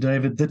fantasy,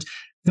 David, that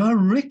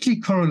directly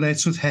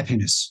correlates with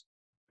happiness.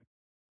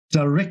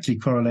 Directly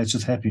correlates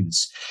with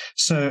happiness.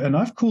 So, and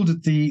I've called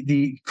it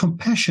the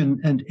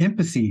compassion and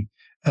empathy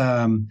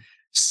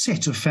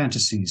set of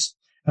fantasies.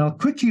 And I'll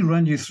quickly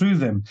run you through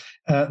them.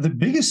 The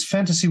biggest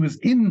fantasy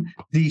within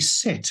the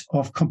set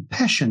of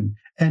compassion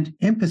and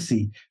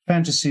empathy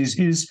fantasies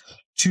is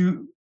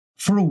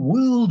for a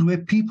world where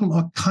people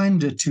are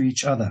kinder to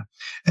each other.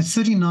 At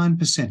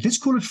 39%, let's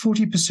call it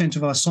 40%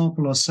 of our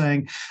sample are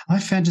saying, I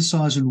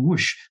fantasize and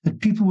wish that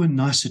people were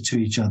nicer to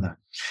each other.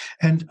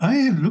 And I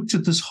have looked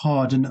at this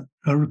hard, and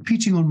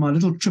repeating on my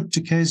little trip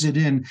to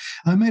KZN,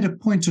 I made a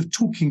point of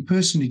talking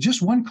personally,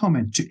 just one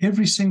comment to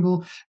every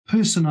single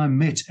person I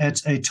met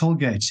at a toll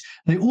gate.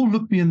 They all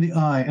looked me in the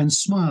eye and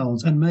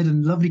smiled and made a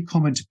lovely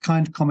comment, a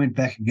kind comment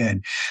back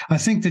again. I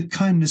think that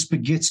kindness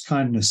begets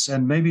kindness,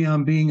 and maybe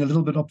I'm being a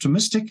little bit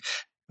optimistic,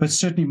 but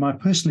certainly my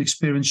personal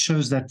experience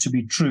shows that to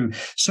be true.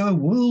 So a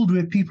world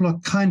where people are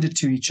kinder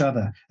to each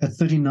other at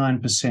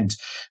 39%.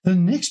 The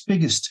next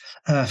biggest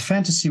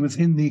fantasy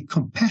within the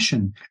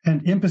compassion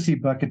and empathy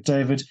bucket,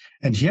 David,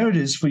 and here it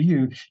is for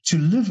you, to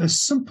live a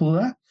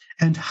simpler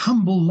and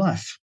humble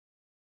life.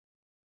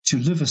 To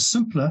live a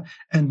simpler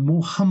and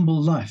more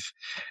humble life.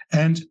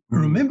 And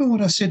remember what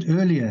I said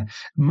earlier,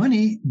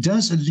 money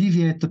does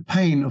alleviate the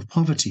pain of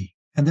poverty,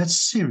 and that's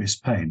serious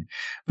pain.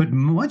 But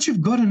once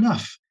you've got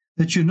enough,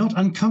 that you're not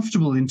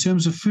uncomfortable in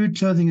terms of food,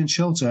 clothing, and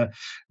shelter,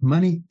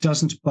 money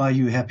doesn't buy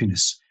you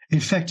happiness. In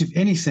fact, if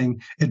anything,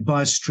 it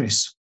buys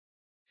stress.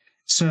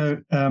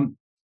 So how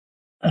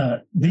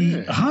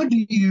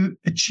do you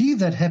achieve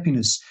that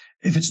happiness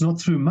if it's not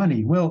through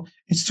money? Well,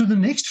 it's through the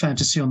next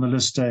fantasy on the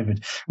list,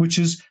 David, which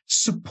is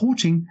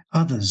supporting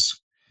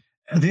others.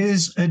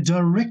 There's a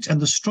direct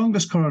and the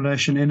strongest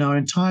correlation in our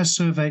entire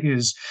survey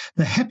is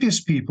the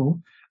happiest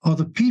people are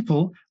the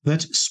people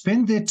that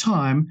spend their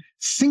time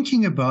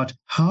thinking about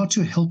how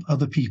to help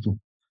other people,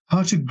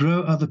 how to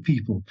grow other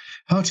people,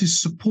 how to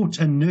support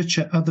and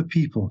nurture other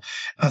people.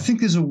 I think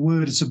there's a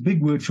word, it's a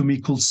big word for me,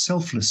 called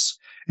selfless.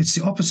 It's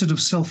the opposite of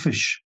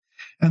selfish.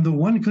 And the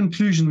one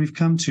conclusion we've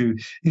come to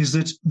is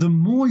that the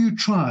more you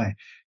try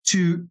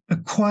to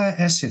acquire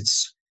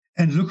assets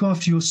and look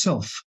after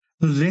yourself,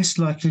 the less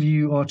likely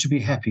you are to be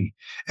happy.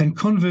 And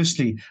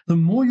conversely, the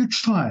more you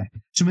try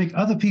to make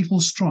other people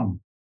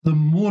strong, the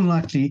more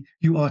likely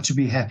you are to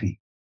be happy.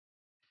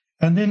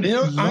 And then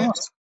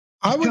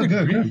I would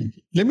agree. Go.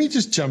 Let me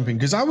just jump in,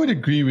 because I would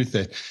agree with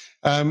that.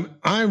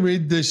 I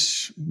read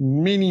this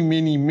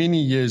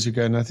many years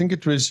ago, and I think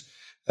it was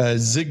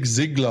Zig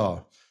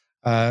Ziglar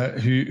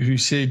who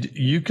said,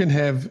 you can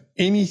have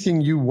anything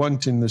you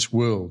want in this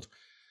world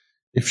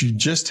if you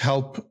just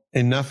help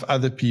enough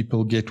other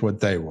people get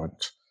what they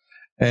want.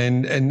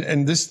 And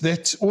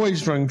that's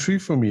always rung true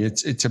for me.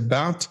 It's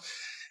about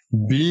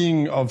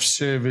being of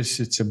service.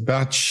 It's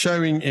about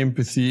showing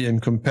empathy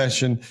and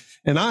compassion.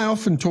 And I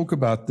often talk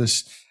about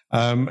this.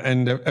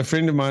 And a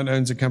friend of mine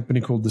owns a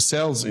company called the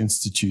Sales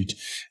Institute.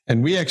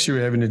 And we actually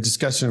were having a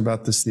discussion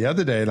about this the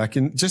other day, like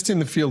just in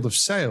the field of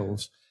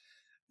sales,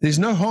 there's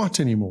no heart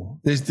anymore.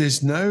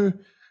 There's no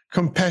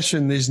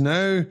compassion. There's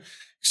no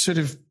sort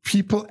of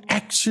people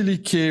actually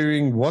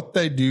caring what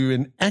they do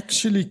and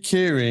actually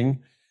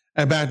caring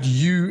about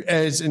you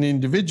as an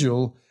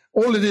individual.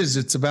 All it is,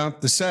 it's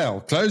about the sale.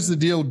 Close the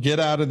deal, get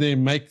out of there,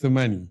 make the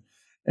money.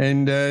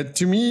 And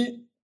to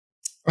me,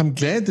 I'm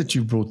glad that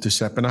you brought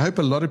this up, and I hope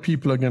a lot of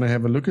people are going to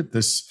have a look at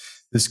this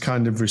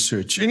kind of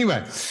research.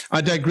 Anyway, I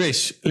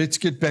digress. Let's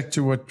get back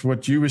to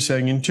what you were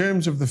saying in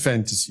terms of the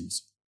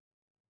fantasies.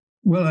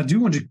 Well, I do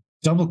want to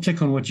double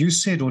click on what you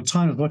said, or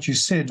tie with what you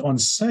said on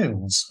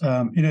sales.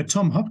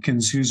 Tom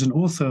Hopkins, who's an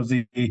author of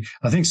the,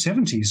 I think,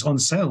 70s on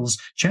sales,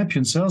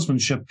 champion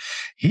salesmanship,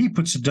 he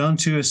puts it down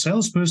to a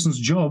salesperson's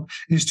job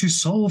is to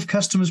solve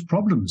customers'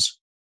 problems,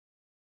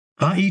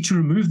 i.e. to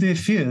remove their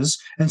fears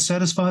and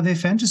satisfy their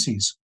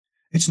fantasies.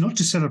 It's not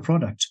to sell a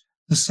product.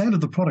 The sale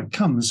of the product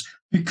comes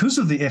because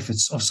of the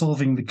efforts of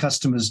solving the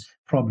customer's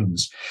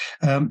problems.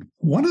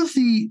 One of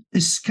the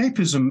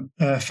escapism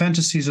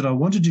fantasies that I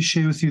wanted to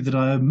share with you that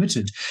I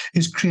omitted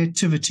is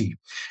creativity.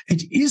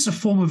 It is a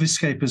form of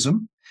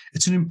escapism.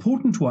 It's an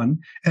important one,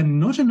 and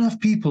not enough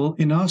people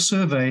in our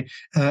survey,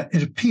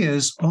 it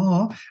appears,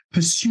 are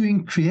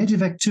pursuing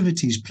creative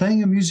activities,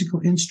 playing a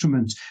musical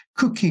instrument,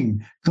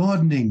 cooking,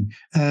 gardening,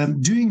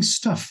 doing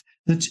stuff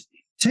that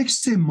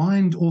takes their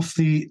mind off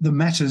the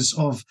matters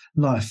of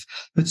life.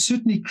 But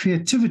certainly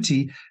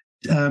creativity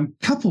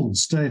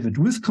couples, David,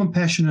 with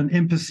compassion and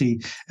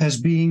empathy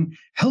as being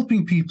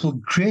helping people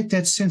create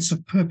that sense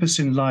of purpose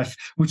in life,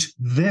 which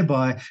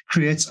thereby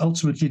creates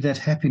ultimately that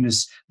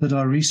happiness that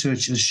our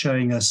research is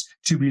showing us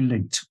to be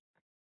linked.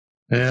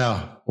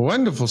 Yeah,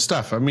 wonderful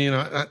stuff. I mean,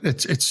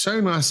 it's so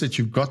nice that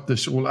you've got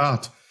this all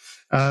out.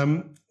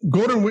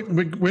 Gordon,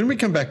 when we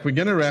come back, we're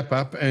going to wrap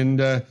up,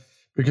 and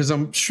because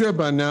I'm sure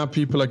by now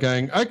people are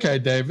going, okay,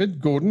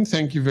 David, Gordon,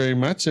 thank you very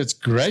much. That's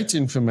great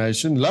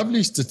information,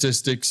 lovely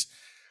statistics.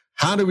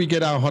 How do we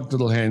get our hot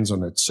little hands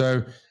on it?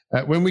 So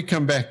when we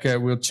come back,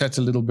 we'll chat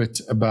a little bit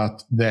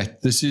about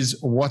that. This is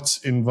What's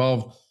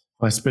Involved.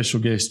 My special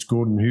guest,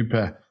 Gordon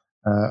Hooper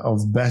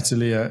of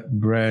Bateleur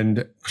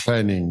Brand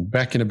Planning.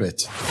 Back in a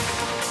bit.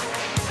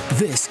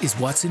 This is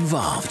What's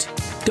Involved.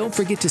 Don't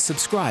forget to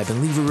subscribe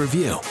and leave a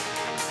review.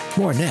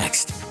 More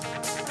next.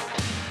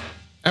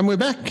 And we're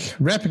back,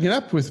 wrapping it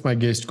up with my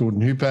guest,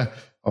 Gordon Hooper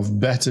of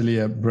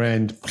Bateleur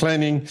Brand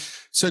Planning.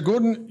 So,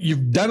 Gordon,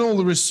 you've done all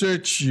the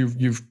research,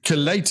 you've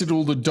collated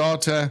all the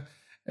data,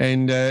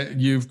 and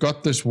you've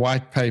got this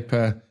white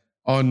paper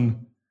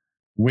on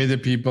whether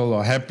people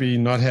are happy,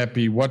 not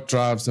happy, what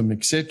drives them,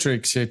 etc.,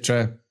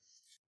 etc.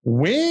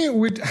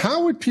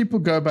 How would people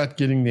go about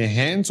getting their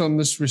hands on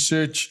this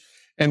research,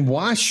 and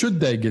why should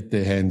they get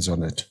their hands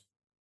on it?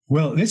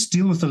 Well, let's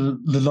deal with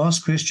the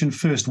last question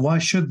first. Why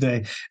should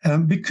they?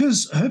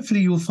 Because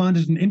hopefully you'll find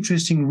it an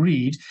interesting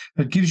read.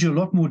 It gives you a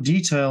lot more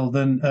detail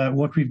than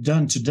what we've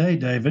done today,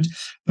 David.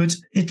 But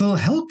it'll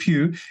help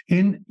you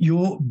in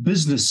your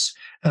business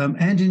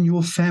and in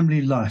your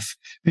family life.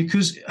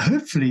 Because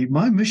hopefully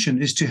my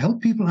mission is to help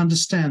people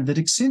understand that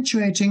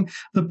accentuating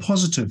the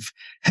positive,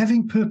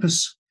 having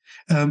purpose,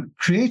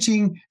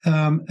 creating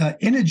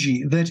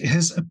energy that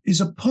is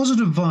a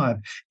positive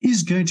vibe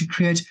is going to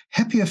create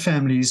happier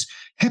families,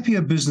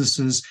 happier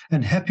businesses,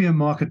 and happier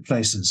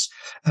marketplaces.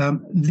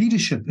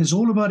 Leadership is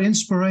all about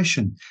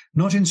inspiration,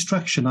 not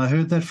instruction. I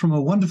heard that from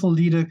a wonderful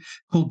leader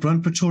called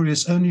Brunt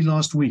Pretorius only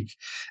last week,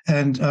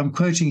 and I'm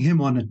quoting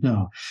him on it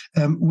now.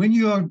 When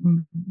you are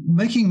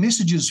making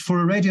messages for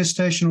a radio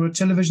station or a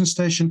television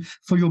station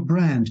for your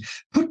brand,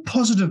 put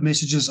positive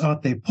messages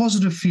out there,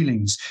 positive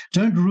feelings.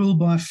 Don't rule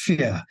by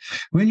fear.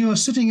 When you are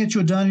sitting at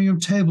your dining room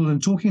table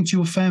and talking to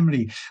your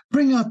family,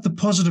 bring out the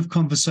positive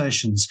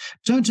conversations.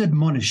 Don't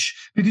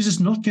admonish, because it's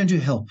not going to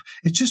help.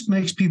 It just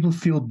makes people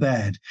feel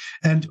bad.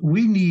 And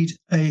we need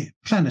a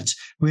planet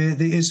where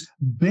there is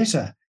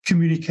better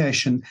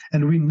communication,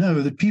 and we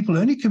know that people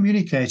only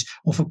communicate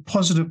off a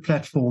positive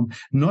platform,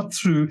 not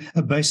through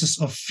a basis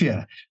of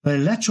fear. They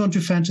latch onto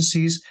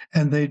fantasies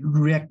and they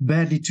react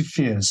badly to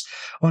fears.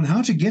 On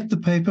how to get the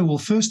paper, well,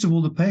 first of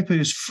all, the paper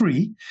is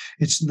free.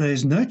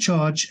 There's no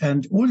charge,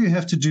 and all you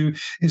have to do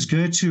is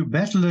go to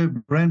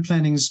Bateleur Brand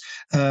Planning's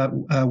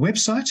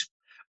website,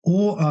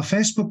 or our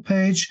Facebook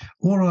page,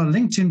 or our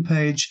LinkedIn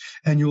page,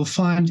 and you'll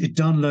find it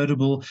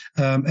downloadable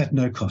at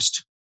no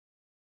cost.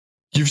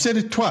 You've said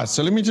it twice,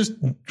 so let me just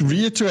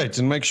reiterate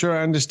and make sure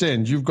I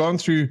understand. You've gone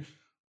through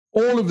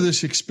all of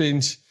this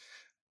expense,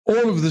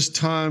 all of this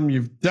time,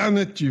 you've done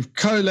it, you've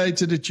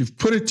collated it, you've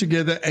put it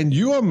together, and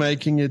you are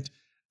making it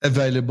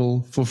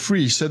available for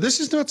free. So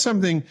this is not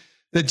something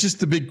that just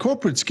the big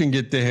corporates can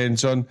get their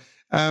hands on.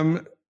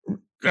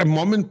 A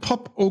mom and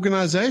pop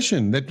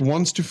organization that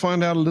wants to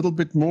find out a little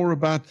bit more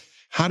about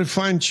how to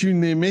fine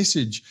tune their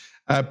message,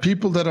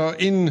 people that are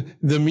in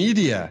the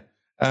media,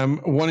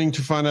 wanting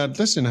to find out,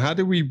 listen, how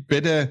do we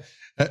better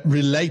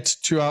relate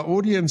to our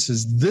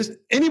audiences?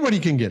 Anybody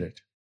can get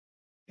it.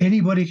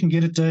 Anybody can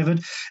get it,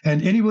 David,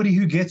 and anybody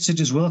who gets it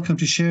is welcome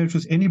to share it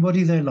with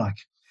anybody they like.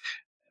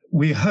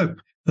 We hope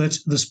that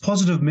this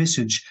positive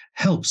message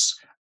helps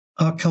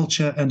our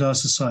culture and our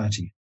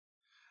society.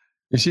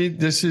 You see,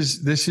 this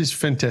is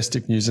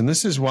fantastic news, and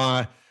this is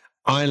why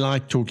I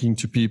like talking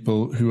to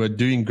people who are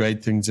doing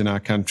great things in our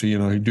country,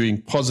 who are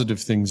doing positive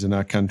things in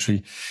our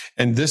country.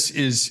 And this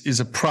is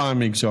a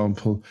prime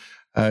example.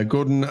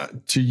 Gordon,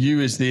 to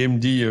you as the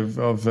MD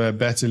of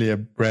Bateleur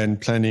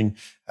Brand Planning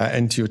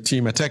and to your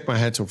team, I take my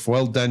hat off.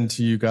 Well done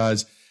to you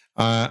guys.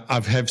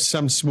 I have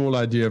some small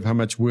idea of how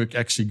much work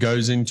actually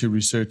goes into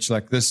research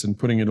like this and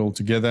putting it all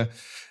together.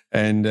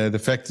 And the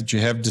fact that you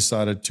have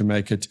decided to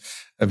make it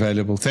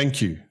available,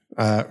 thank you.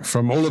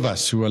 From all of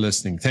us who are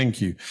listening, thank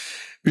you.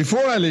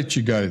 Before I let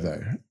you go,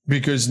 though,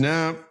 because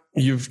now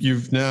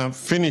you've now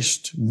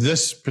finished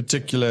this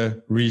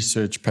particular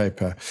research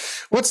paper,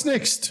 what's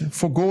next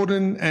for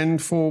Gordon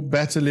and for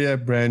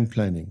Bateleur Brand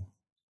Planning?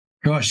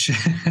 Gosh,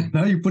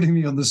 now you're putting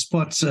me on the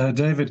spot,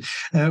 David.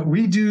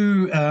 We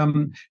do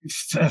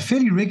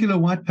fairly regular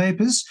white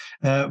papers,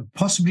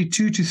 possibly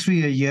 2 to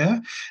 3 a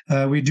year.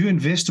 We do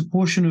invest a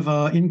portion of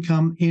our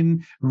income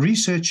in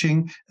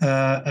researching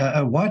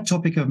a wide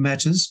topic of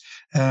matters.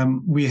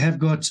 We have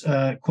got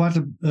quite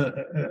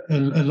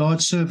a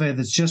large survey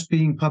that's just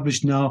being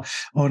published now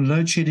on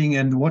load shedding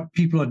and what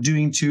people are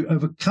doing to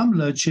overcome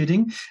load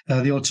shedding,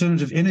 the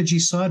alternative energy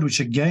side, which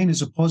again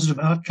is a positive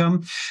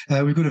outcome.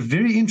 We've got a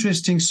very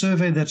interesting survey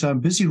that I'm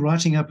busy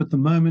writing up at the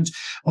moment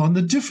on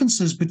the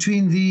differences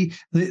between the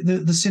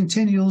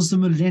centennials, the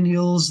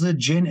millennials, the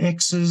Gen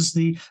Xers,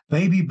 the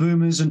baby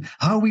boomers, and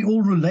how we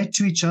all relate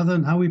to each other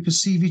and how we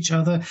perceive each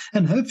other.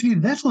 And hopefully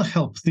that will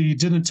help the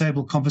dinner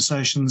table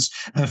conversations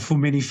for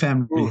many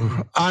families.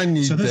 Ooh, I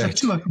need so those that. are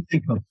two I can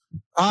think of.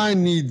 I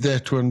need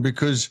that one,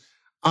 because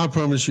I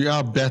promise you,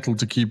 our battle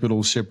to keep it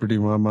all separate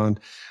in my mind.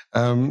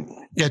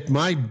 At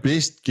my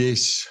best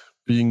guess,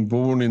 being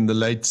born in the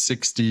late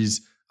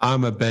 60s,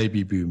 I'm a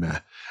baby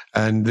boomer.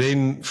 And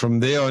then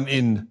from there on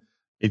in,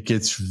 it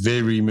gets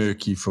very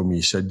murky for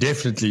me. So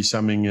definitely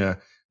something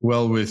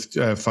well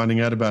worth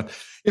finding out about.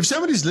 If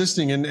somebody's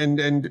listening,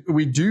 and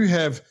we do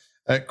have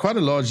quite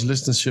a large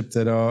listenership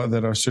that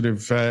are sort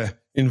of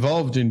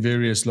involved in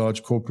various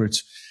large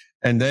corporates,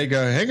 and they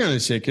go, hang on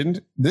a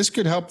second, this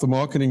could help the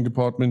marketing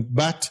department,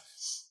 but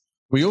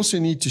we also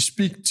need to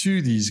speak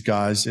to these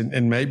guys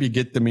and maybe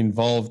get them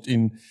involved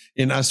in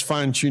us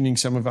fine-tuning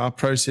some of our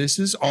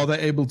processes. Are they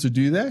able to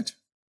do that?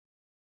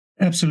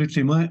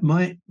 Absolutely.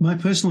 My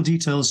personal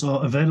details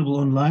are available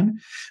online,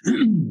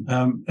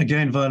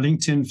 again, via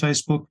LinkedIn,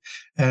 Facebook,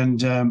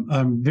 and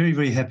I'm very,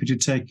 very happy to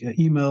take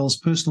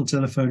emails, personal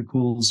telephone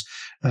calls.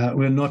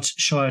 We're not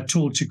shy at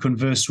all to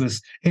converse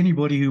with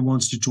anybody who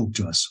wants to talk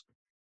to us.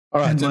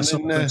 All right. And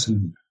myself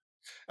personally.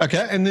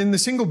 Okay. And then the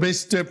single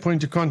best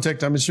point of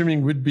contact, I'm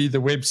assuming, would be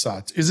the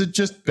website. Is it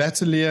just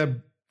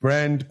Bateleur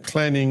Brand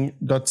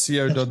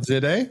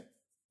Planning.co.za?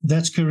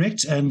 That's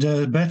correct. And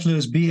Bateleur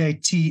is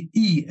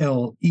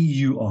Bateleur.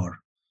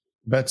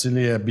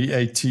 Bateleur,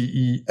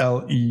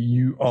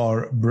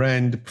 Bateleur,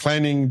 Brand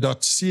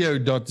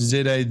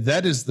Planning.co.za.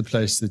 That is the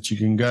place that you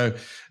can go.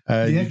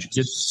 You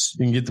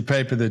can get the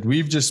paper that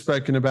we've just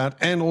spoken about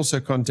and also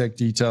contact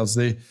details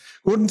there.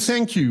 Gordon,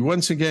 thank you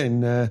once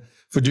again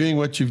for doing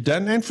what you've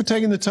done and for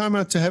taking the time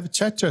out to have a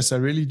chat to us. I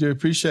really do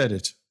appreciate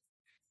it.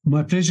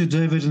 My pleasure,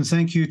 David, and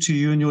thank you to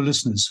you and your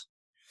listeners.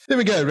 There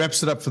we go.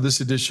 Wraps it up for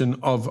this edition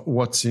of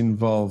What's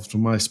Involved.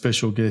 My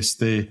special guest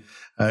there,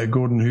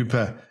 Gordon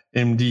Hooper,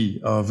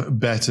 MD of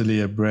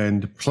Bateleur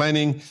Brand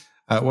Planning.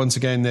 Once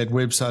again, that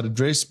website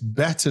address,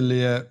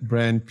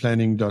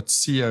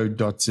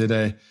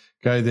 bateleurbrandplanning.co.za.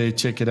 Go there,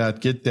 check it out,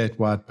 get that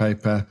white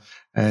paper.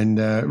 And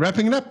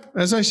wrapping it up,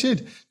 as I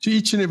said, to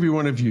each and every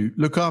one of you,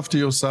 look after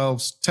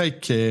yourselves,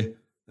 take care,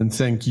 and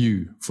thank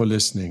you for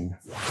listening.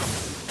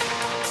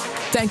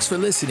 Thanks for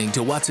listening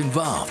to What's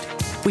Involved.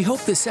 We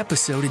hope this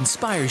episode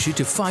inspires you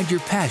to find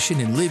your passion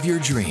and live your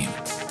dream.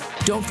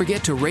 Don't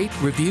forget to rate,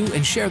 review,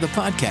 and share the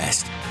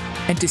podcast.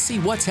 And to see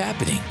what's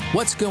happening,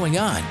 what's going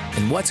on,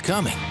 and what's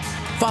coming,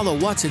 follow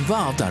What's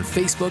Involved on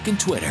Facebook and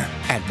Twitter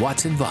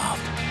 @What's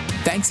Involved.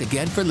 Thanks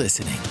again for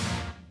listening.